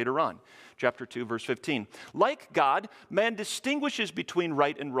about that later on. Chapter 2, verse 15. Like God, man distinguishes between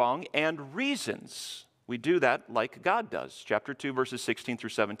right and wrong and reasons. We do that like God does. Chapter 2, verses 16 through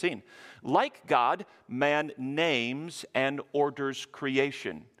 17. Like God, man names and orders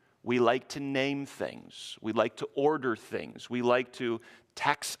creation. We like to name things. We like to order things. We like to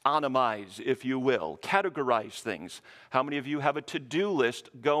taxonomize, if you will, categorize things. How many of you have a to-do list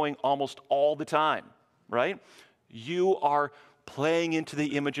going almost all the time, right? You are playing into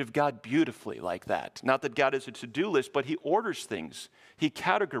the image of God beautifully like that. Not that God is a to-do list, but he orders things. He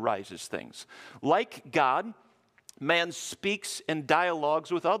categorizes things. Like God, man speaks and dialogues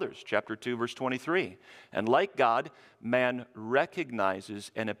with others. Chapter 2, verse 23. And like God, man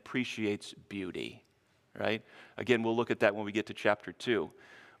recognizes and appreciates beauty. Right? Again, we'll look at that when we get to chapter 2.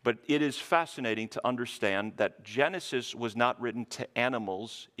 But it is fascinating to understand that Genesis was not written to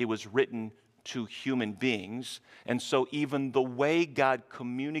animals, it was written to human beings. And so even the way God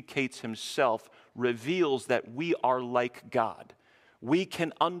communicates himself reveals that we are like God. We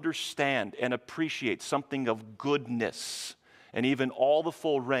can understand and appreciate something of goodness and even all the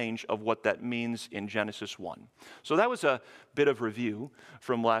full range of what that means in Genesis 1. So that was a bit of review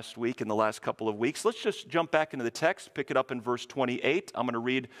from last week and the last couple of weeks. Let's just jump back into the text, pick it up in verse 28. I'm going to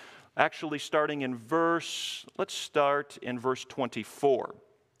read actually starting in let's start in verse 24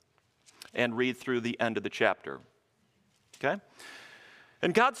 and read through the end of the chapter. Okay?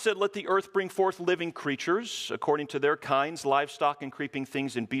 And God said, let the earth bring forth living creatures according to their kinds, livestock and creeping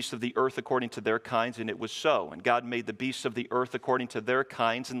things, and beasts of the earth according to their kinds. And it was so. And God made the beasts of the earth according to their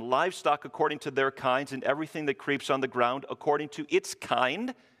kinds, and livestock according to their kinds, and everything that creeps on the ground according to its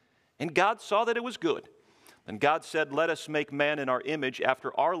kind. And God saw that it was good. And God said, let us make man in our image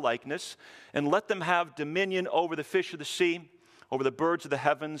after our likeness, and let them have dominion over the fish of the sea, over the birds of the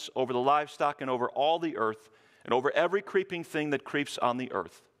heavens, over the livestock, and over all the earth, and over every creeping thing that creeps on the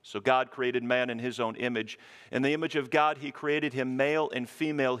earth. So God created man in his own image. In the image of God he created him, male and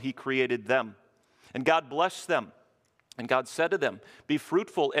female he created them. And God blessed them. And God said to them, be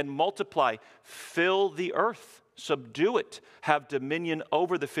fruitful and multiply, fill the earth subdue it, have dominion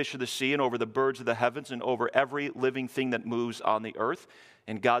over the fish of the sea and over the birds of the heavens and over every living thing that moves on the earth.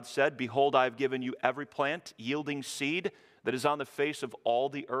 And God said, behold, I have given you every plant yielding seed that is on the face of all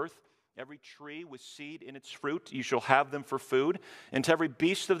the earth. Every tree with seed in its fruit, you shall have them for food. And to every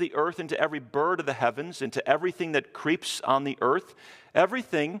beast of the earth, and to every bird of the heavens, and to everything that creeps on the earth,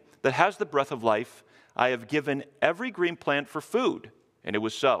 everything that has the breath of life, I have given every green plant for food. And it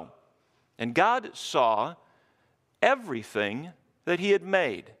was so. And God saw everything that he had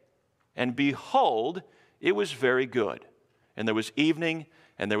made, and behold, it was very good. And there was evening,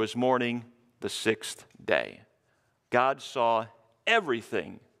 and there was morning, the sixth day. God saw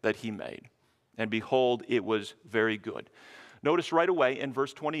everything that he made, and behold, it was very good. Notice right away in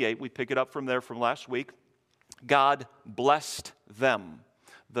verse 28, we pick it up from there from last week, God blessed them.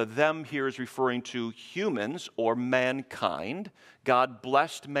 The them here is referring to humans or mankind. God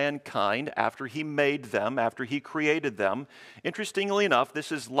blessed mankind after he made them, after he created them. Interestingly enough, this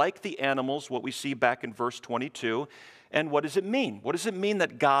is like the animals, what we see back in verse 22. And what does it mean? What does it mean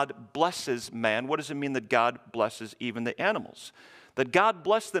that God blesses man? What does it mean that God blesses even the animals? That God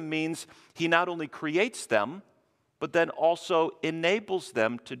bless them means he not only creates them, but then also enables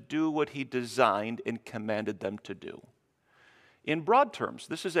them to do what he designed and commanded them to do. In broad terms,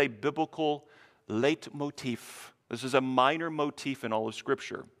 this is a biblical leitmotif. This is a minor motif in all of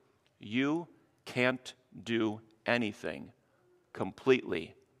Scripture. You can't do anything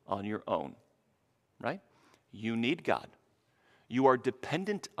completely on your own, right? You need God. You are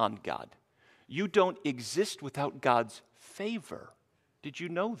dependent on God. You don't exist without God's favor. Did you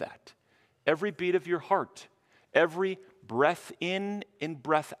know that? Every beat of your heart, every breath in and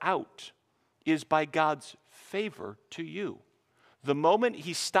breath out is by God's favor to you. The moment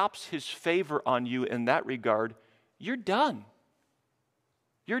he stops his favor on you in that regard, you're done.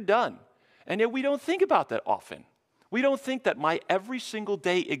 You're done. And yet we don't think about that often. We don't think that my every single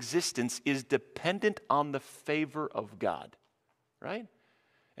day existence is dependent on the favor of God, right?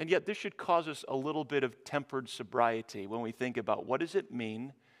 And yet this should cause us a little bit of tempered sobriety when we think about what does it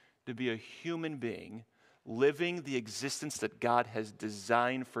mean to be a human being living the existence that God has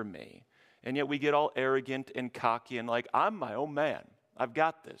designed for me. And yet we get all arrogant and cocky and like, I'm my own man. I've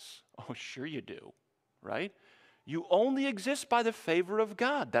got this. Oh, sure you do, right? You only exist by the favor of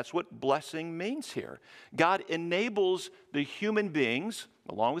God. That's what blessing means here. God enables the human beings,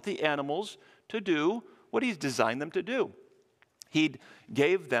 along with the animals, to do what he's designed them to do. He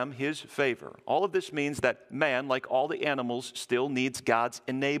gave them his favor. All of this means that man, like all the animals, still needs God's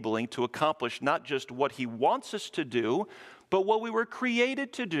enabling to accomplish not just what he wants us to do, but what we were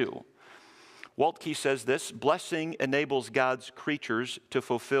created to do. Waltke says this, blessing enables God's creatures to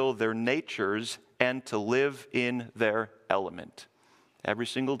fulfill their natures and to live in their element. Every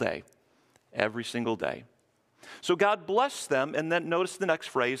single day. Every single day. So God blessed them, and then notice the next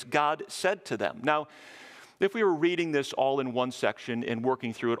phrase, God said to them. Now, if we were reading this all in one section and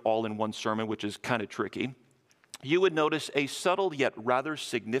working through it all in one sermon, which is kind of tricky, you would notice a subtle yet rather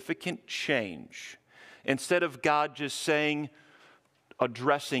significant change. Instead of God just saying,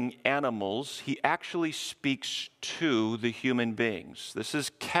 addressing animals, he actually speaks to the human beings. This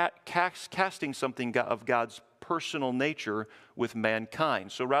is casting something of God's personal nature with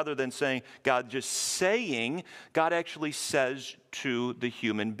mankind. So rather than saying God just saying, God actually says to the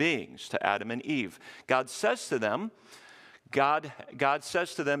human beings, to Adam and Eve. God says to them, God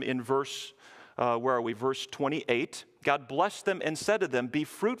says to them in verse, verse 28, God blessed them and said to them, be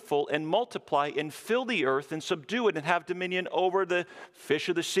fruitful and multiply and fill the earth and subdue it and have dominion over the fish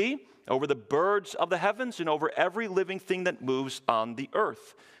of the sea, over the birds of the heavens, and over every living thing that moves on the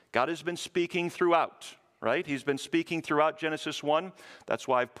earth. God has been speaking throughout, right? He's been speaking throughout Genesis 1. That's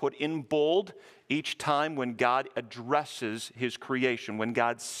why I've put in bold each time when God addresses his creation, when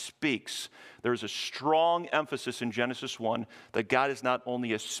God speaks. There's a strong emphasis in Genesis 1 that God is not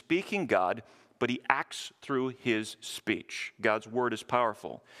only a speaking God, but he acts through his speech. God's word is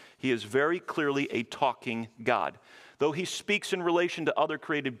powerful. He is very clearly a talking God. Though he speaks in relation to other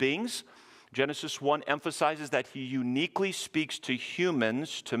created beings, Genesis 1 emphasizes that he uniquely speaks to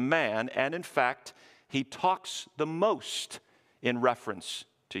humans, to man, and in fact, he talks the most in reference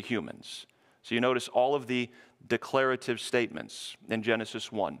to humans. So you notice all of the declarative statements in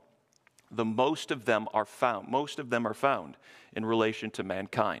Genesis 1. Most of them are found in relation to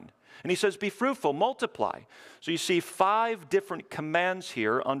mankind. And he says, be fruitful, multiply. So you see 5 different commands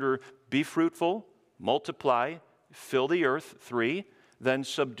here under be fruitful, multiply, fill the earth, 3, then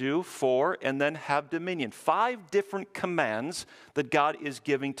subdue, 4, and then have dominion. 5 different commands that God is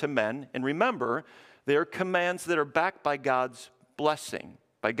giving to men. And remember, they are commands that are backed by God's blessing,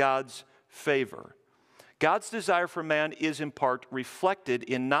 by God's favor. God's desire for man is in part reflected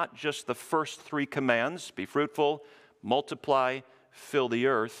in not just the first 3 commands, be fruitful, multiply, fill the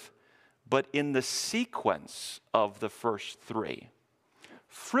earth, but in the sequence of the first 3.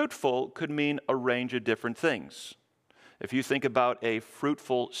 Fruitful could mean a range of different things. If you think about a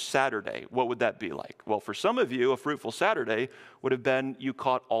fruitful Saturday, what would that be like? Well, for some of you, a fruitful Saturday would have been you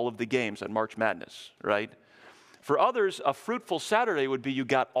caught all of the games at March Madness, right? For others, a fruitful Saturday would be you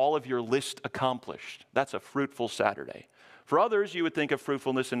got all of your list accomplished. That's a fruitful Saturday. For others, you would think of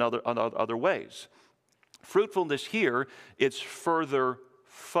fruitfulness in other ways. Fruitfulness here, it's further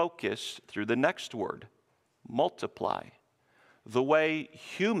focused through the next word, multiply. The way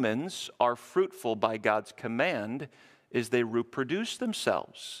humans are fruitful by God's command is they reproduce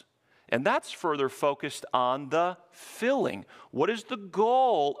themselves. And that's further focused on the filling. What is the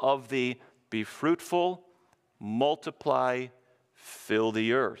goal of the be fruitful, multiply, fill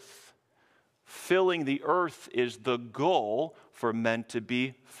the earth? Filling the earth is the goal for men to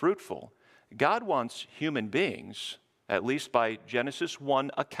be fruitful. God wants human beings, at least by Genesis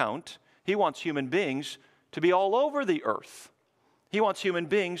 1 account, he wants human beings to be all over the earth. He wants human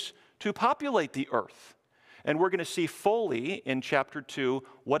beings to populate the earth. And we're going to see fully in chapter 2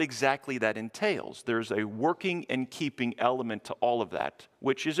 what exactly that entails. There's a working and keeping element to all of that,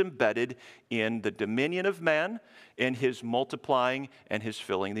 which is embedded in the dominion of man, in his multiplying and his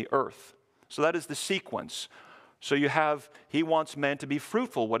filling the earth. So that is the sequence. So you have, he wants man to be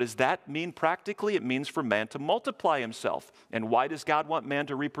fruitful. What does that mean practically? It means for man to multiply himself. And why does God want man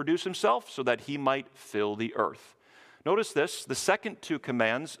to reproduce himself? So that he might fill the earth. Notice this, the second 2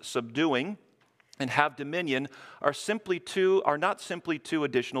 commands, subduing and have dominion, are not simply 2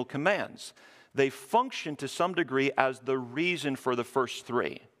 additional commands. They function to some degree as the reason for the first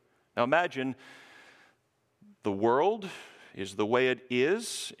 3. Now imagine the world is the way it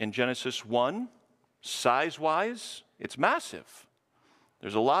is in Genesis 1. Size-wise, it's massive.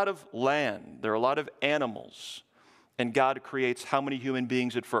 There's a lot of land, there are a lot of animals, and God creates how many human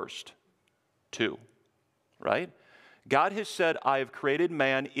beings at first? 2, right? God has said, I have created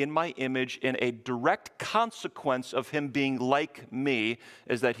man in my image, and a direct consequence of him being like me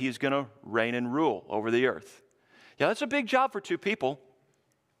is that he's going to reign and rule over the earth. Yeah, that's a big job for 2 people,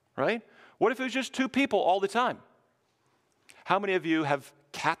 right? What if it was just 2 people all the time? How many of you have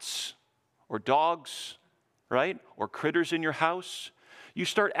cats or dogs, right? Or critters in your house? You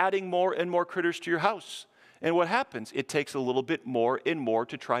start adding more and more critters to your house. And what happens? It takes a little bit more and more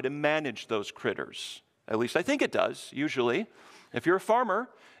to try to manage those critters. At least I think it does, usually. If you're a farmer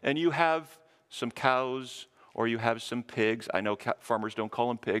and you have some cows or you have some pigs, I know farmers don't call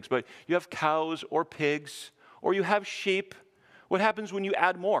them pigs, but you have cows or pigs or you have sheep, what happens when you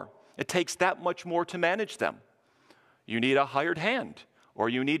add more? It takes that much more to manage them. You need a hired hand, or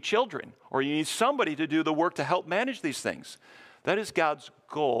you need children, or you need somebody to do the work to help manage these things. That is God's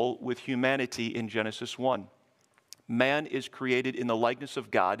goal with humanity in Genesis 1. Man is created in the likeness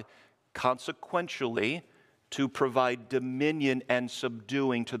of God, consequentially, to provide dominion and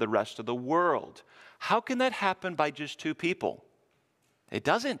subduing to the rest of the world. How can that happen by just 2 people? It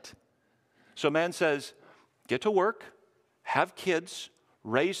doesn't. So man says, get to work, have kids,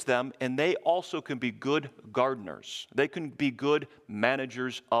 raise them, and they also can be good gardeners. They can be good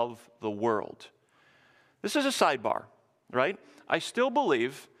managers of the world. This is a sidebar, right? I still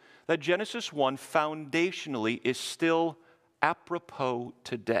believe that Genesis 1 foundationally is still apropos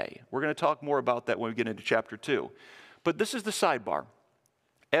today. We're going to talk more about that when we get into chapter 2. But this is the sidebar.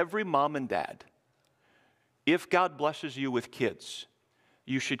 Every mom and dad, if God blesses you with kids,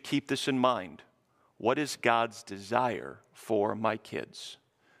 you should keep this in mind. What is God's desire for my kids?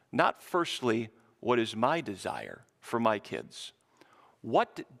 Not firstly, what is my desire for my kids?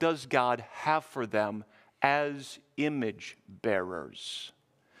 What does God have for them as image bearers?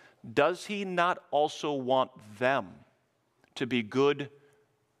 Does he not also want them to be good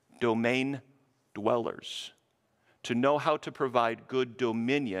domain dwellers, to know how to provide good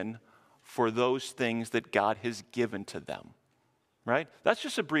dominion for those things that God has given to them? Right? That's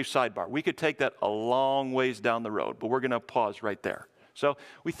just a brief sidebar. We could take that a long ways down the road, but we're going to pause right there. So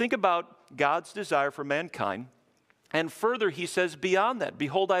we think about God's desire for mankind, and further he says beyond that,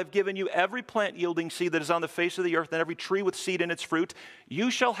 behold, I have given you every plant yielding seed that is on the face of the earth, and every tree with seed in its fruit. You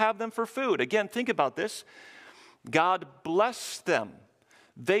shall have them for food. Again, think about this. God blessed them.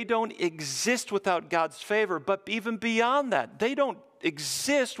 They don't exist without God's favor, but even beyond that, they don't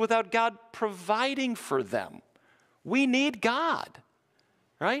exist without God providing for them. We need God,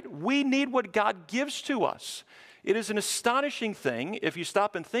 right? We need what God gives to us. It is an astonishing thing, if you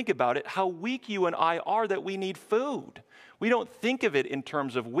stop and think about it, how weak you and I are that we need food. We don't think of it in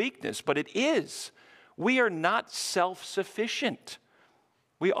terms of weakness, but it is. We are not self-sufficient.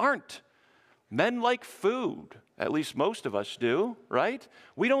 We aren't. Men like food. At least most of us do, right?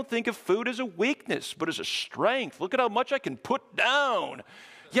 We don't think of food as a weakness, but as a strength. Look at how much I can put down.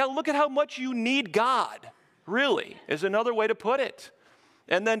 Yeah, look at how much you need God, really, is another way to put it.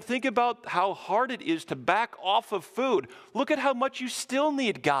 And then think about how hard it is to back off of food. Look at how much you still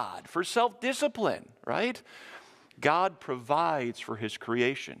need God for self-discipline, right? God provides for his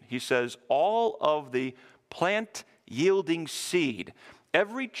creation. He says, all of the plant-yielding seed,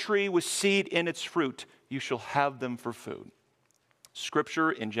 every tree with seed in its fruit, you shall have them for food.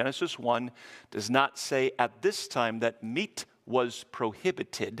 Scripture in Genesis 1 does not say at this time that meat was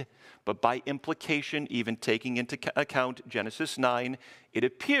prohibited, but by implication, even taking into account Genesis 9, it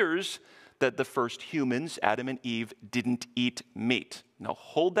appears that the first humans, Adam and Eve, didn't eat meat. Now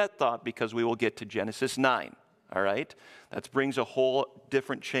hold that thought because we will get to Genesis 9, all right? That brings a whole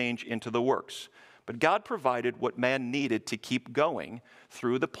different change into the works. But God provided what man needed to keep going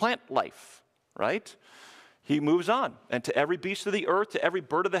through the plant life, right? He moves on. And to every beast of the earth, to every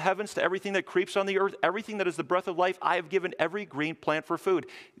bird of the heavens, to everything that creeps on the earth, everything that is the breath of life, I have given every green plant for food.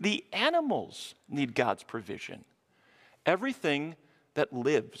 The animals need God's provision. Everything that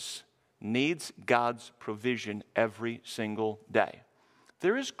lives needs God's provision every single day.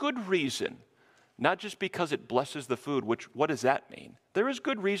 There is good reason, not just because it blesses the food, which, what does that mean? There is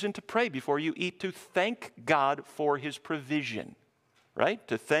good reason to pray before you eat, to thank God for his provision, right?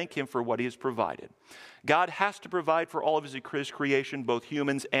 To thank him for what he has provided. God has to provide for all of his creation, both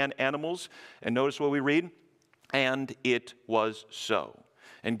humans and animals. And notice what we read, and it was so.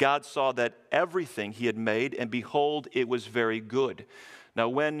 And God saw that everything he had made, and behold, it was very good. Now,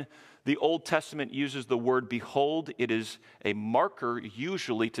 when the Old Testament uses the word behold, it is a marker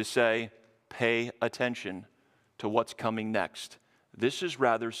usually to say, pay attention to what's coming next. This is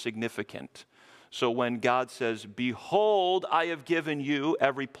rather significant. So when God says, behold, I have given you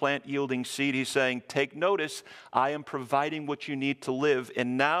every plant yielding seed, he's saying, take notice, I am providing what you need to live.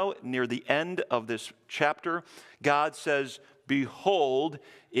 And now, near the end of this chapter, God says, behold,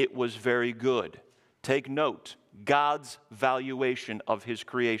 it was very good. Take note, God's valuation of his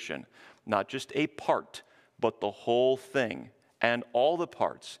creation, not just a part, but the whole thing and all the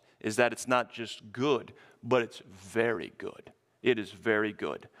parts, is that it's not just good, but it's very good. It is very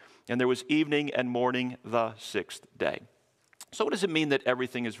good. And there was evening and morning the sixth day. So what does it mean that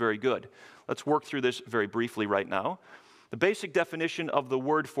everything is very good? Let's work through this very briefly right now. The basic definition of the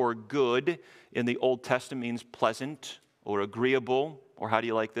word for good in the Old Testament means pleasant or agreeable, or how do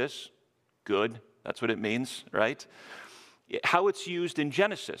you like this? Good. That's what it means, right? How it's used in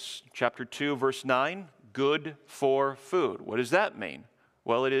Genesis, chapter 2, verse 9, good for food. What does that mean?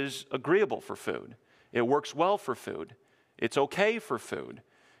 Well, it is agreeable for food. It works well for food. It's okay for food.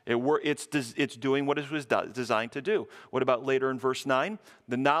 It's doing what it was designed to do. What about later in verse 9?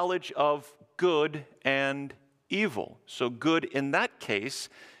 The knowledge of good and evil. So good in that case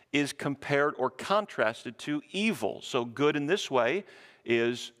is compared or contrasted to evil. So good in this way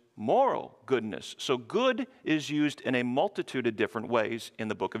is moral goodness. So good is used in a multitude of different ways in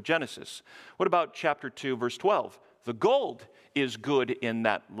the book of Genesis. What about chapter 2, verse 12? The gold is good in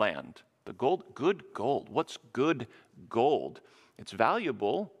that land. The gold, good gold. What's good gold? It's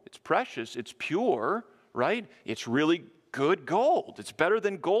valuable, it's precious, it's pure, right? It's really good gold. It's better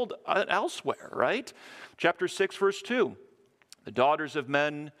than gold elsewhere, right? Chapter 6, verse 2. The daughters of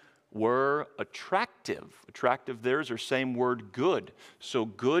men were attractive. Attractive there is our same word, good. So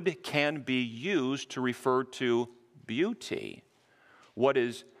good can be used to refer to beauty, what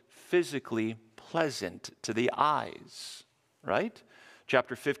is physically pleasant to the eyes, right?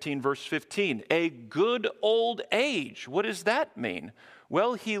 Chapter 15, verse 15, a good old age. What does that mean?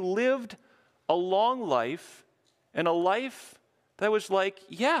 Well, he lived a long life, and a life that was like,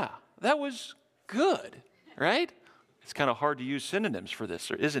 yeah, that was good, right? It's kind of hard to use synonyms for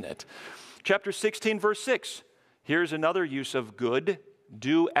this, isn't it? Chapter 16, verse 6, here's another use of good,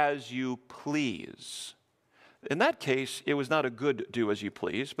 do as you please. In that case, it was not a good do as you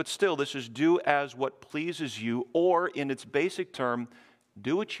please, but still, this is do as what pleases you, or in its basic term,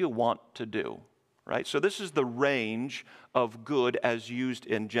 do what you want to do, right? So this is the range of good as used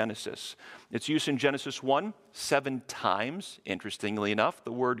in Genesis. It's used in Genesis 1, 7 times. Interestingly enough,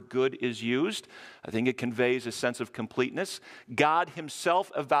 the word good is used. I think it conveys a sense of completeness. God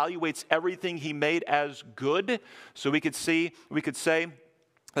himself evaluates everything he made as good. So we could say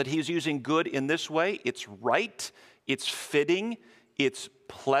that he's using good in this way. It's right, it's fitting, it's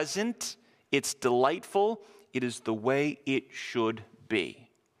pleasant, it's delightful. It is the way it should be.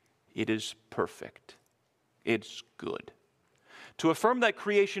 It is perfect. It's good. To affirm that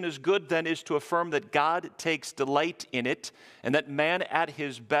creation is good, then, is to affirm that God takes delight in it and that man at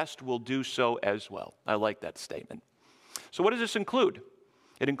his best will do so as well. I like that statement. So what does this include?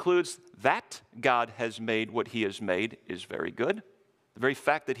 It includes that God has made what he has made is very good. The very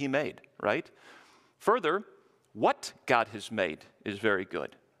fact that he made, right? Further, what God has made is very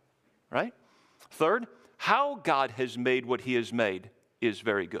good, right? Third, how God has made what he has made is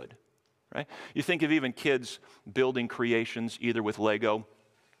very good. Right? You think of even kids building creations either with Lego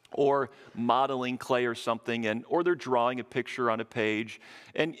or modeling clay or something, or they're drawing a picture on a page.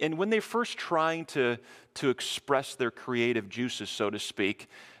 And when they're first trying to express their creative juices, so to speak,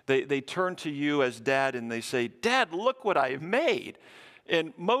 they turn to you as dad and they say, "Dad, look what I made."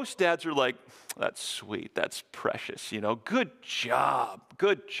 And most dads are like, "That's sweet, that's precious, good job,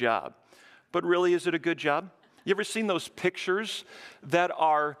 good job." But really, is it a good job? You ever seen those pictures that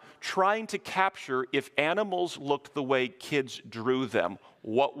are trying to capture if animals looked the way kids drew them,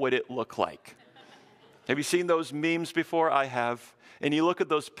 what would it look like? Have you seen those memes before? I have. And you look at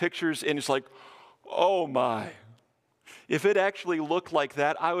those pictures and it's like, oh my. If it actually looked like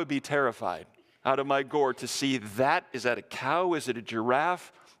that, I would be terrified out of my gourd to see that. Is that a cow? Is it a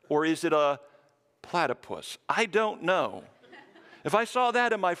giraffe? Or is it a platypus? I don't know. If I saw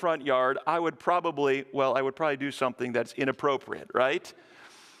that in my front yard, I would probably do something that's inappropriate, right?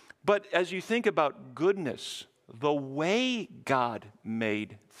 But as you think about goodness, the way God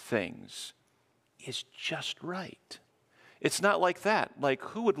made things is just right. It's not like that. Like,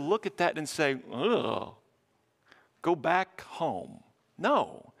 who would look at that and say, "Ugh, go back home"?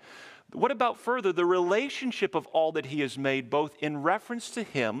 No. What about further, the relationship of all that he has made, both in reference to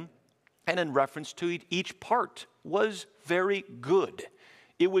him and in reference to each part, was very good.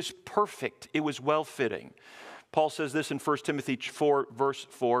 It was perfect. It was well-fitting. Paul says this in 1 Timothy 4, verse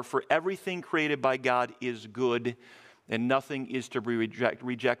 4, "For everything created by God is good, and nothing is to be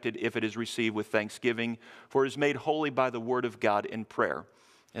rejected if it is received with thanksgiving, for it is made holy by the word of God in prayer."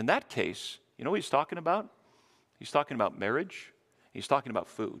 In that case, you know what he's talking about? He's talking about marriage. He's talking about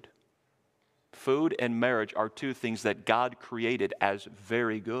food. Food and marriage are two things that God created as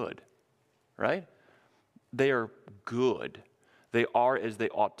very good, right? They are good. They are as they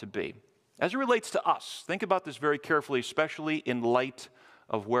ought to be. As it relates to us, think about this very carefully, especially in light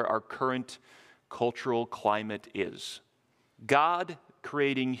of where our current cultural climate is. God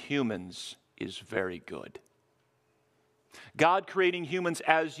creating humans is very good. God creating humans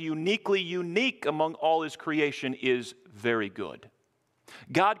as uniquely unique among all his creation is very good.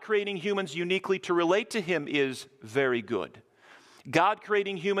 God creating humans uniquely to relate to him is very good. God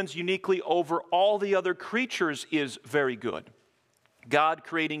creating humans uniquely over all the other creatures is very good. God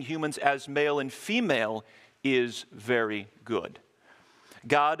creating humans as male and female is very good.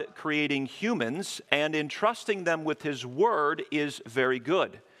 God creating humans and entrusting them with his word is very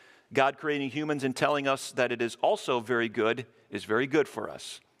good. God creating humans and telling us that it is also very good is very good for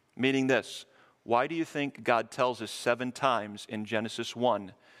us. Meaning this, why do you think God tells us 7 times in Genesis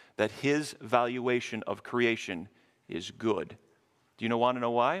 1 that his valuation of creation is good? Do you want to know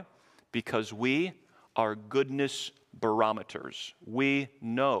why? Because we are goodness barometers. We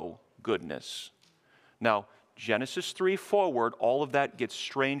know goodness. Now, Genesis 3 forward, all of that gets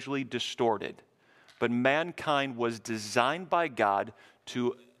strangely distorted. But mankind was designed by God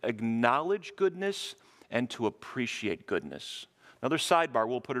to acknowledge goodness and to appreciate goodness. Another sidebar,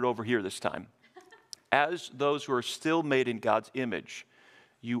 we'll put it over here this time. As those who are still made in God's image,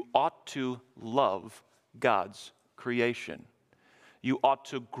 you ought to love God's creation. You ought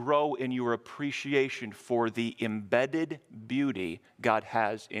to grow in your appreciation for the embedded beauty God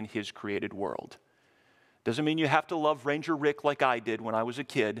has in his created world. Doesn't mean you have to love Ranger Rick like I did when I was a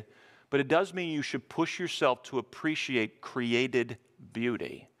kid, but it does mean you should push yourself to appreciate created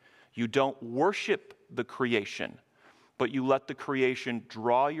beauty. You don't worship the creation, but you let the creation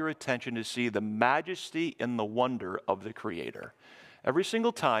draw your attention to see the majesty and the wonder of the Creator. Every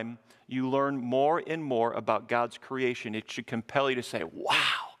single time you learn more and more about God's creation, it should compel you to say,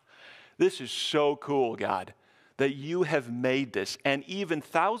 wow, this is so cool, God, that you have made this. And even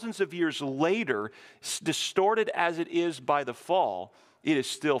thousands of years later, distorted as it is by the fall, it is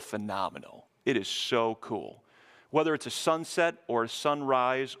still phenomenal. It is so cool. Whether it's a sunset or a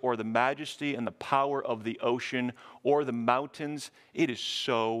sunrise or the majesty and the power of the ocean or the mountains, it is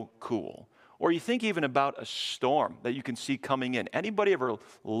so cool. Or you think even about a storm that you can see coming in. Anybody ever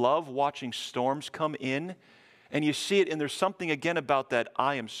love watching storms come in? And you see it, and there's something again about that,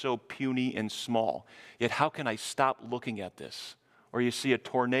 I am so puny and small, yet how can I stop looking at this? Or you see a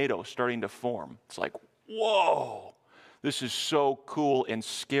tornado starting to form. It's like, whoa, this is so cool and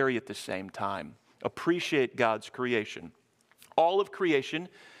scary at the same time. Appreciate God's creation. All of creation,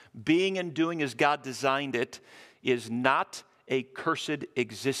 being and doing as God designed it, is not a cursed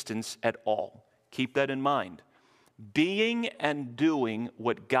existence at all. Keep that in mind. Being and doing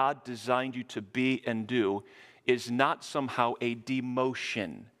what God designed you to be and do is not somehow a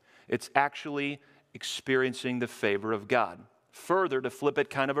demotion. It's actually experiencing the favor of God. Further, to flip it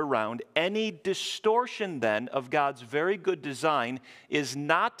kind of around, any distortion then of God's very good design is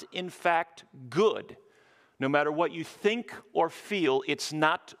not in fact good. No matter what you think or feel, it's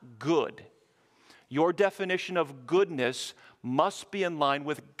not good. Your definition of goodness must be in line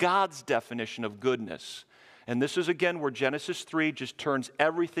with God's definition of goodness. And this is again where Genesis 3 just turns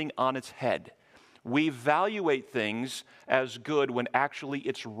everything on its head. We evaluate things as good when actually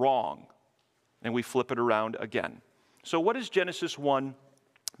it's wrong. And we flip it around again. So what does Genesis 1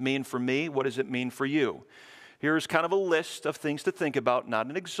 mean for me? What does it mean for you? Here's kind of a list of things to think about, not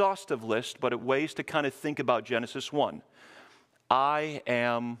an exhaustive list, but ways to kind of think about Genesis 1. I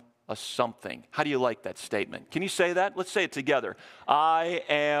am a something. How do you like that statement? Can you say that? Let's say it together. I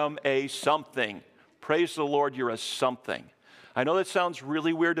am a something. Praise the Lord, you're a something. I know that sounds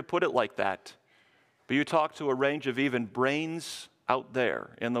really weird to put it like that, but you talk to a range of even brains out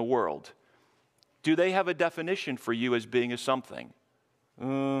there in the world. Do they have a definition for you as being a something?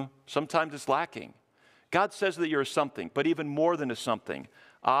 Sometimes it's lacking. God says that you're a something, but even more than a something.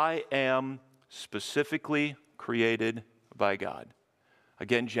 I am specifically created by God.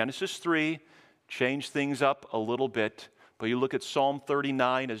 Again, Genesis 3 changed things up a little bit, but you look at Psalm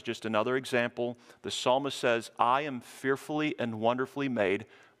 39 as just another example. The psalmist says, I am fearfully and wonderfully made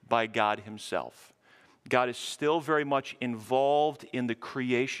by God himself. God is still very much involved in the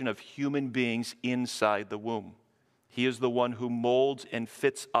creation of human beings inside the womb. He is the one who molds and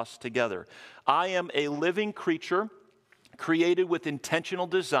fits us together. I am a living creature created with intentional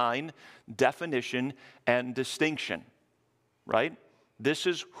design, definition, and distinction, right? This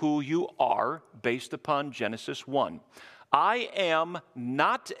is who you are based upon Genesis 1. I am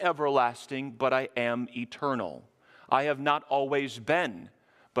not everlasting, but I am eternal. I have not always been,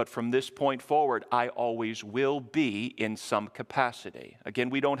 but from this point forward, I always will be in some capacity. Again,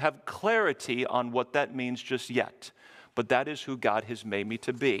 we don't have clarity on what that means just yet, but that is who God has made me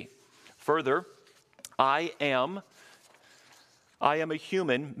to be. Further, I am a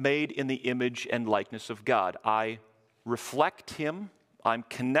human made in the image and likeness of God. I reflect him. I'm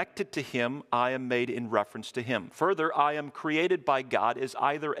connected to him. I am made in reference to him. Further, I am created by God as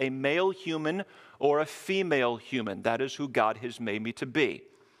either a male human or a female human. That is who God has made me to be.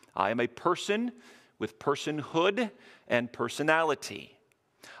 I am a person with personhood and personality.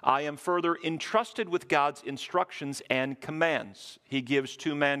 I am further entrusted with God's instructions and commands. He gives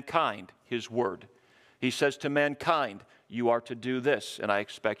to mankind his word. He says to mankind, you are to do this, and I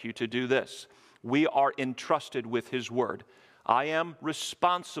expect you to do this. We are entrusted with his word. I am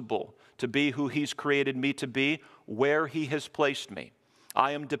responsible to be who he's created me to be, where he has placed me.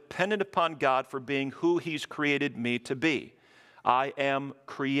 I am dependent upon God for being who he's created me to be. I am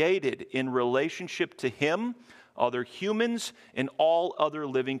created in relationship to him, other humans, and all other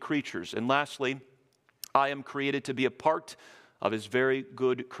living creatures. And lastly, I am created to be a part of his very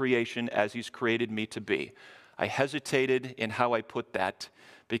good creation as he's created me to be. I hesitated in how I put that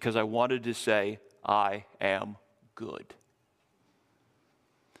because I wanted to say, I am good.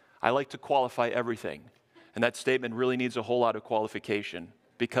 I like to qualify everything, and that statement really needs a whole lot of qualification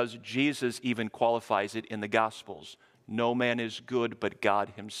because Jesus even qualifies it in the Gospels. No man is good but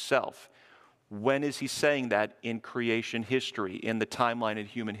God himself. When is he saying that? In creation history, in the timeline of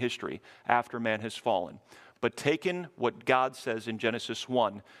human history, after man has fallen. But taking what God says in Genesis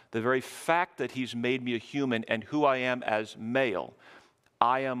 1, the very fact that he's made me a human and who I am as male,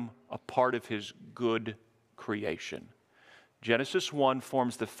 I am a part of his good creation. Genesis 1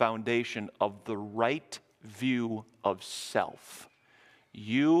 forms the foundation of the right view of self.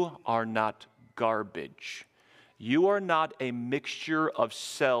 You are not garbage. You are not a mixture of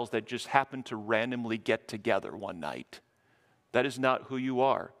cells that just happen to randomly get together one night. That is not who you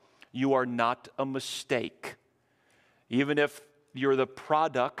are. You are not a mistake. Even if you're the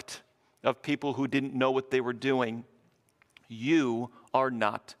product of people who didn't know what they were doing, you are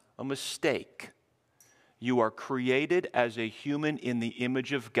not a mistake. You are created as a human in the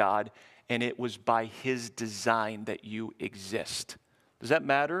image of God, and it was by his design that you exist. Does that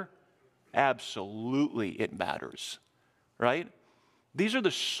matter? Absolutely it matters, right? These are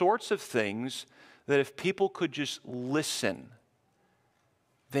the sorts of things that if people could just listen,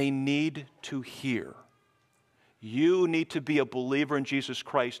 they need to hear. You need to be a believer in Jesus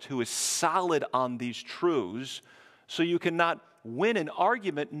Christ who is solid on these truths so you can not win an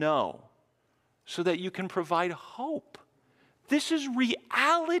argument, no, so that you can provide hope. This is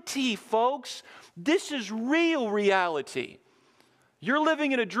reality, folks. This is real reality. You're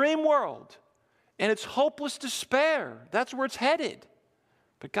living in a dream world, and it's hopeless despair. That's where it's headed.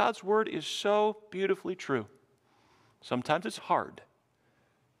 But God's word is so beautifully true. Sometimes it's hard,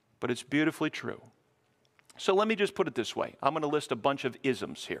 but it's beautifully true. So let me just put it this way. I'm going to list a bunch of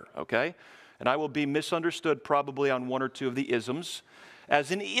isms here, okay? And I will be misunderstood probably on one or two of the isms.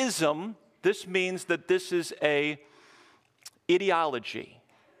 As an ism, this means that this is a ideology,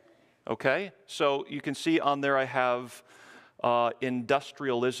 okay? So you can see on there I have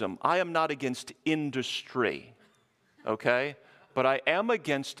industrialism. I am not against industry, okay? But I am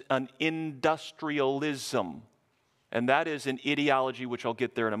against an industrialism, and that is an ideology, which I'll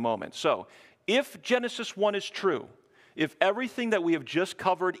get there in a moment. So if Genesis 1 is true, if everything that we have just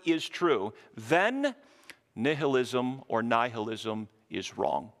covered is true, then nihilism or nihilism is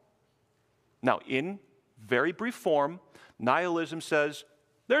wrong. Now, in very brief form, nihilism says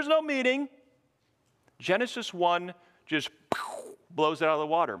there's no meaning. Genesis 1 just blows it out of the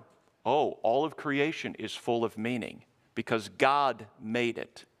water. Oh, all of creation is full of meaning because God made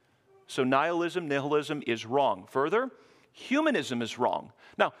it. So nihilism is wrong. Further, humanism is wrong.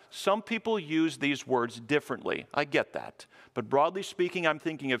 Now, some people use these words differently. I get that. But broadly speaking, I'm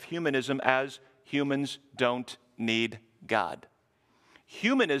thinking of humanism as humans don't need God.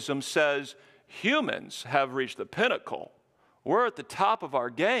 Humanism says humans have reached the pinnacle. We're at the top of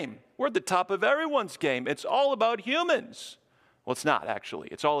our game. We're at the top of everyone's game. It's all about humans. Well, it's not actually.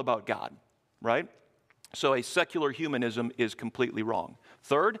 It's all about God, right? So a secular humanism is completely wrong.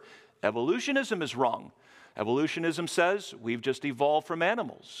 Third, evolutionism is wrong. Evolutionism says we've just evolved from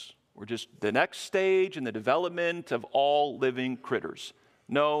animals. We're just the next stage in the development of all living critters.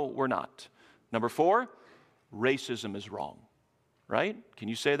 No, we're not. Number 4, racism is wrong, right? Can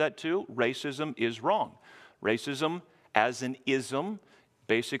you say that too? Racism is wrong. Racism as an ism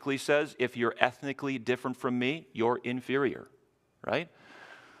basically says if you're ethnically different from me, you're inferior, right?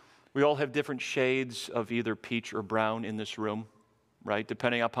 We all have different shades of either peach or brown in this room, right?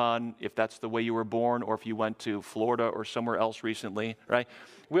 Depending upon if that's the way you were born or if you went to Florida or somewhere else recently, right?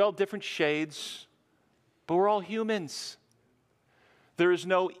 We all have different shades, but we're all humans. There is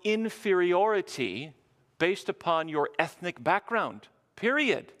no inferiority based upon your ethnic background,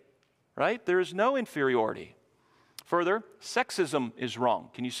 period, right? There is no inferiority. Further, sexism is wrong.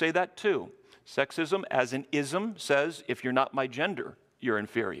 Can you say that too? Sexism as an ism says if you're not my gender, you're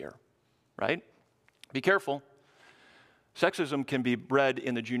inferior, right? Be careful. Sexism can be bred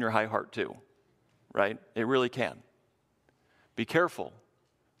in the junior high heart too, right? It really can. Be careful.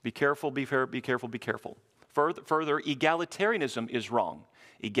 Be careful, be careful, be careful. Further, egalitarianism is wrong.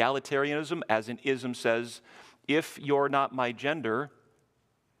 Egalitarianism as an ism says, if you're not my gender,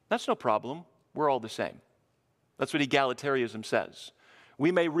 that's no problem. We're all the same. That's what egalitarianism says.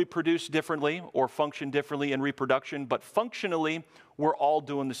 We may reproduce differently or function differently in reproduction, but functionally, we're all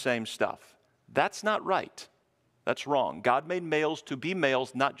doing the same stuff. That's not right. That's wrong. God made males to be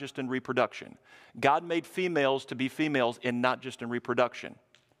males, not just in reproduction. God made females to be females and not just in reproduction.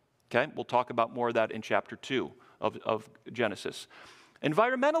 Okay? We'll talk about more of that in chapter 2 of Genesis.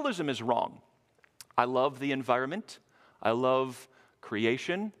 Environmentalism is wrong. I love the environment. I love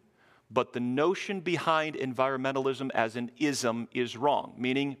creation. But the notion behind environmentalism as an ism is wrong,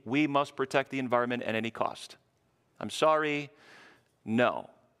 meaning we must protect the environment at any cost. I'm sorry, no,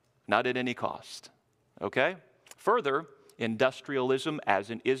 not at any cost. Okay? Further, industrialism as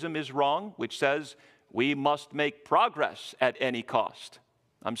an ism is wrong, which says we must make progress at any cost.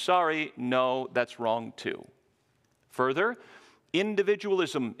 I'm sorry, no, that's wrong too. Further,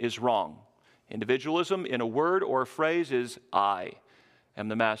 individualism is wrong. Individualism in a word or a phrase is I am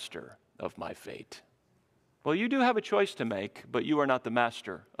the master of my fate. Well, you do have a choice to make, but you are not the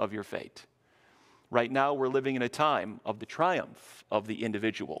master of your fate. Right now, we're living in a time of the triumph of the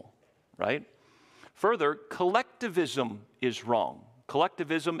individual, right? Further, collectivism is wrong.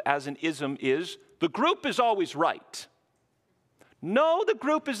 Collectivism as an ism is the group is always right. No, the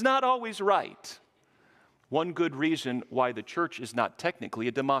group is not always right. One good reason why the church is not technically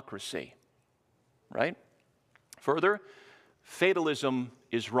a democracy, right? Further, fatalism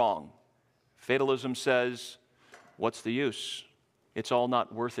is wrong. Fatalism says, what's the use? It's all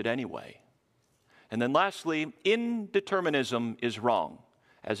not worth it anyway. And then lastly, indeterminism is wrong.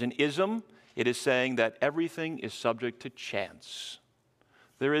 As an ism, it is saying that everything is subject to chance.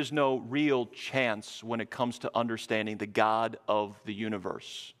 There is no real chance when it comes to understanding the God of the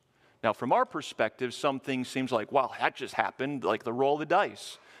universe. Now, from our perspective, some things seems like, wow, that just happened, like the roll of the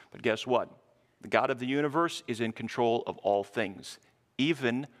dice. But guess what? The God of the universe is in control of all things,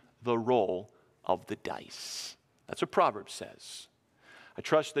 even the roll of the dice. That's what Proverbs says. I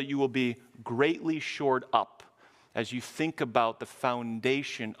trust that you will be greatly shored up as you think about the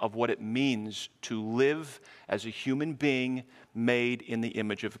foundation of what it means to live as a human being made in the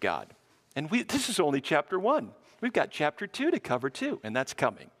image of God. And this is only chapter 1. We've got chapter 2 to cover too, and that's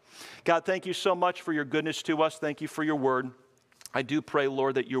coming. God, thank you so much for your goodness to us. Thank you for your word. I do pray,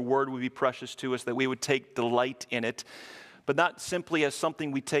 Lord, that your word would be precious to us, that we would take delight in it, but not simply as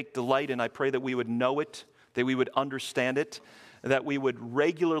something we take delight in. I pray that we would know it, that we would understand it, that we would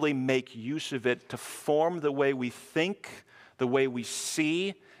regularly make use of it to form the way we think, the way we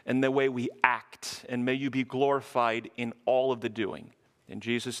see, and the way we act. And may you be glorified in all of the doing. In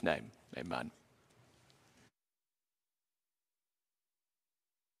Jesus' name, amen.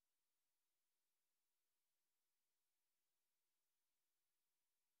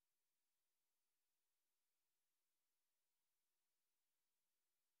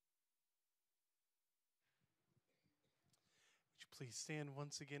 Please stand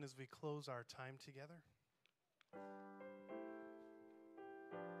once again as we close our time together.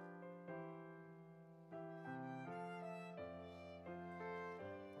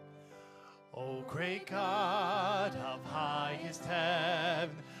 O great God of highest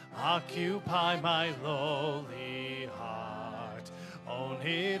heaven, occupy my lowly heart. Own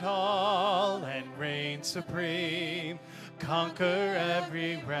it all and reign supreme. Conquer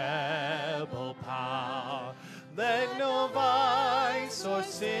every rebel power. Let no vice or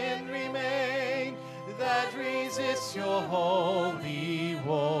sin remain that resists your holy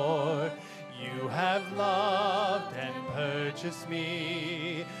war. You have loved and purchased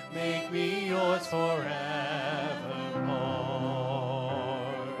me. Make me yours forevermore.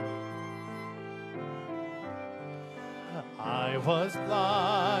 I was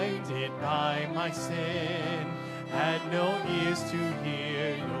blinded by my sin, had no ears to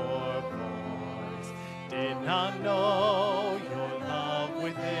hear your voice, did not know your love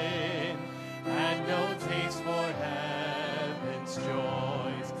within, had no taste for heaven's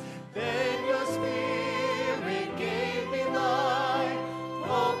joys. Then your spirit gave me life,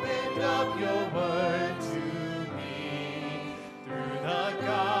 opened up your word to me. Through the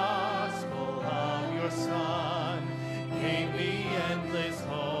gospel of your Son, gave me endless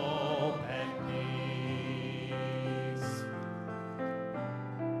hope and peace.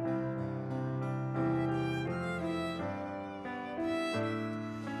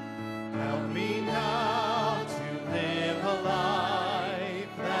 Help me now to live a life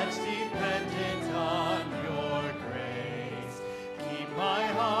that's dependent on your grace. Keep my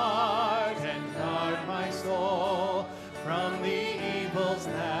heart and guard my soul from the evils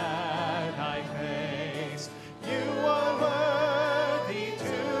that I face. You are worthy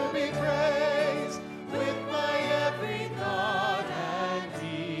to be praised with my every thought and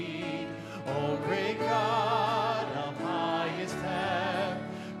deed. O great God of highest heaven,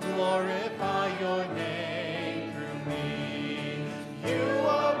 glorify your name through me. You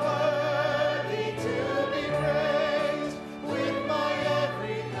are worthy to be praised with my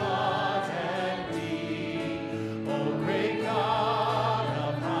every thought and deed. O great God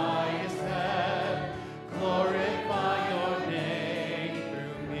of highest heaven, glorify your name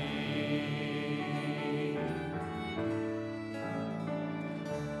through me.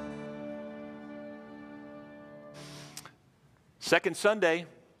 Second Sunday,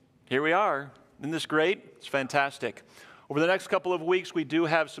 here we are. Isn't this great? It's fantastic. Over the next couple of weeks, we do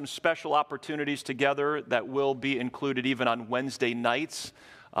have some special opportunities together that will be included even on Wednesday nights,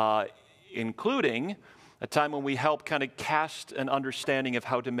 including a time when we help kind of cast an understanding of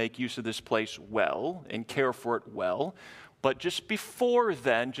how to make use of this place well and care for it well. But just before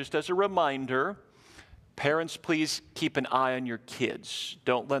then, just as a reminder, parents, please keep an eye on your kids.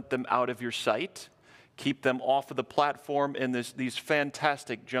 Don't let them out of your sight. Keep them off of the platform in these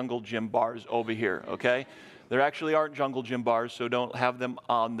fantastic jungle gym bars over here, okay? There actually aren't jungle gym bars, so don't have them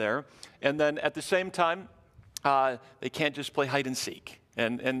on there. And then at the same time, they can't just play hide and seek.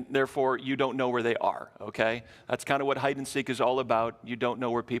 And therefore, you don't know where they are, okay? That's kind of what hide and seek is all about. You don't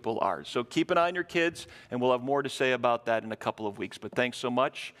know where people are. So keep an eye on your kids, and we'll have more to say about that in a couple of weeks. But thanks so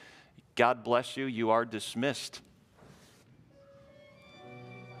much. God bless you. You are dismissed.